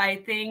 So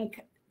I think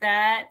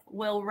that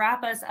will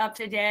wrap us up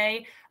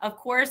today. Of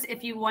course,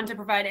 if you want to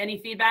provide any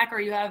feedback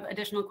or you have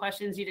additional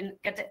questions you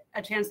didn't get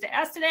a chance to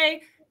ask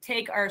today,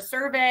 take our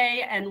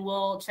survey and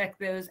we'll check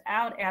those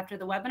out after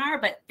the webinar.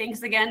 But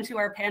thanks again to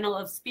our panel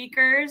of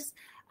speakers,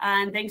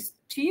 and thanks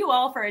to you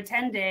all for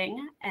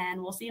attending,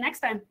 and we'll see you next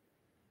time.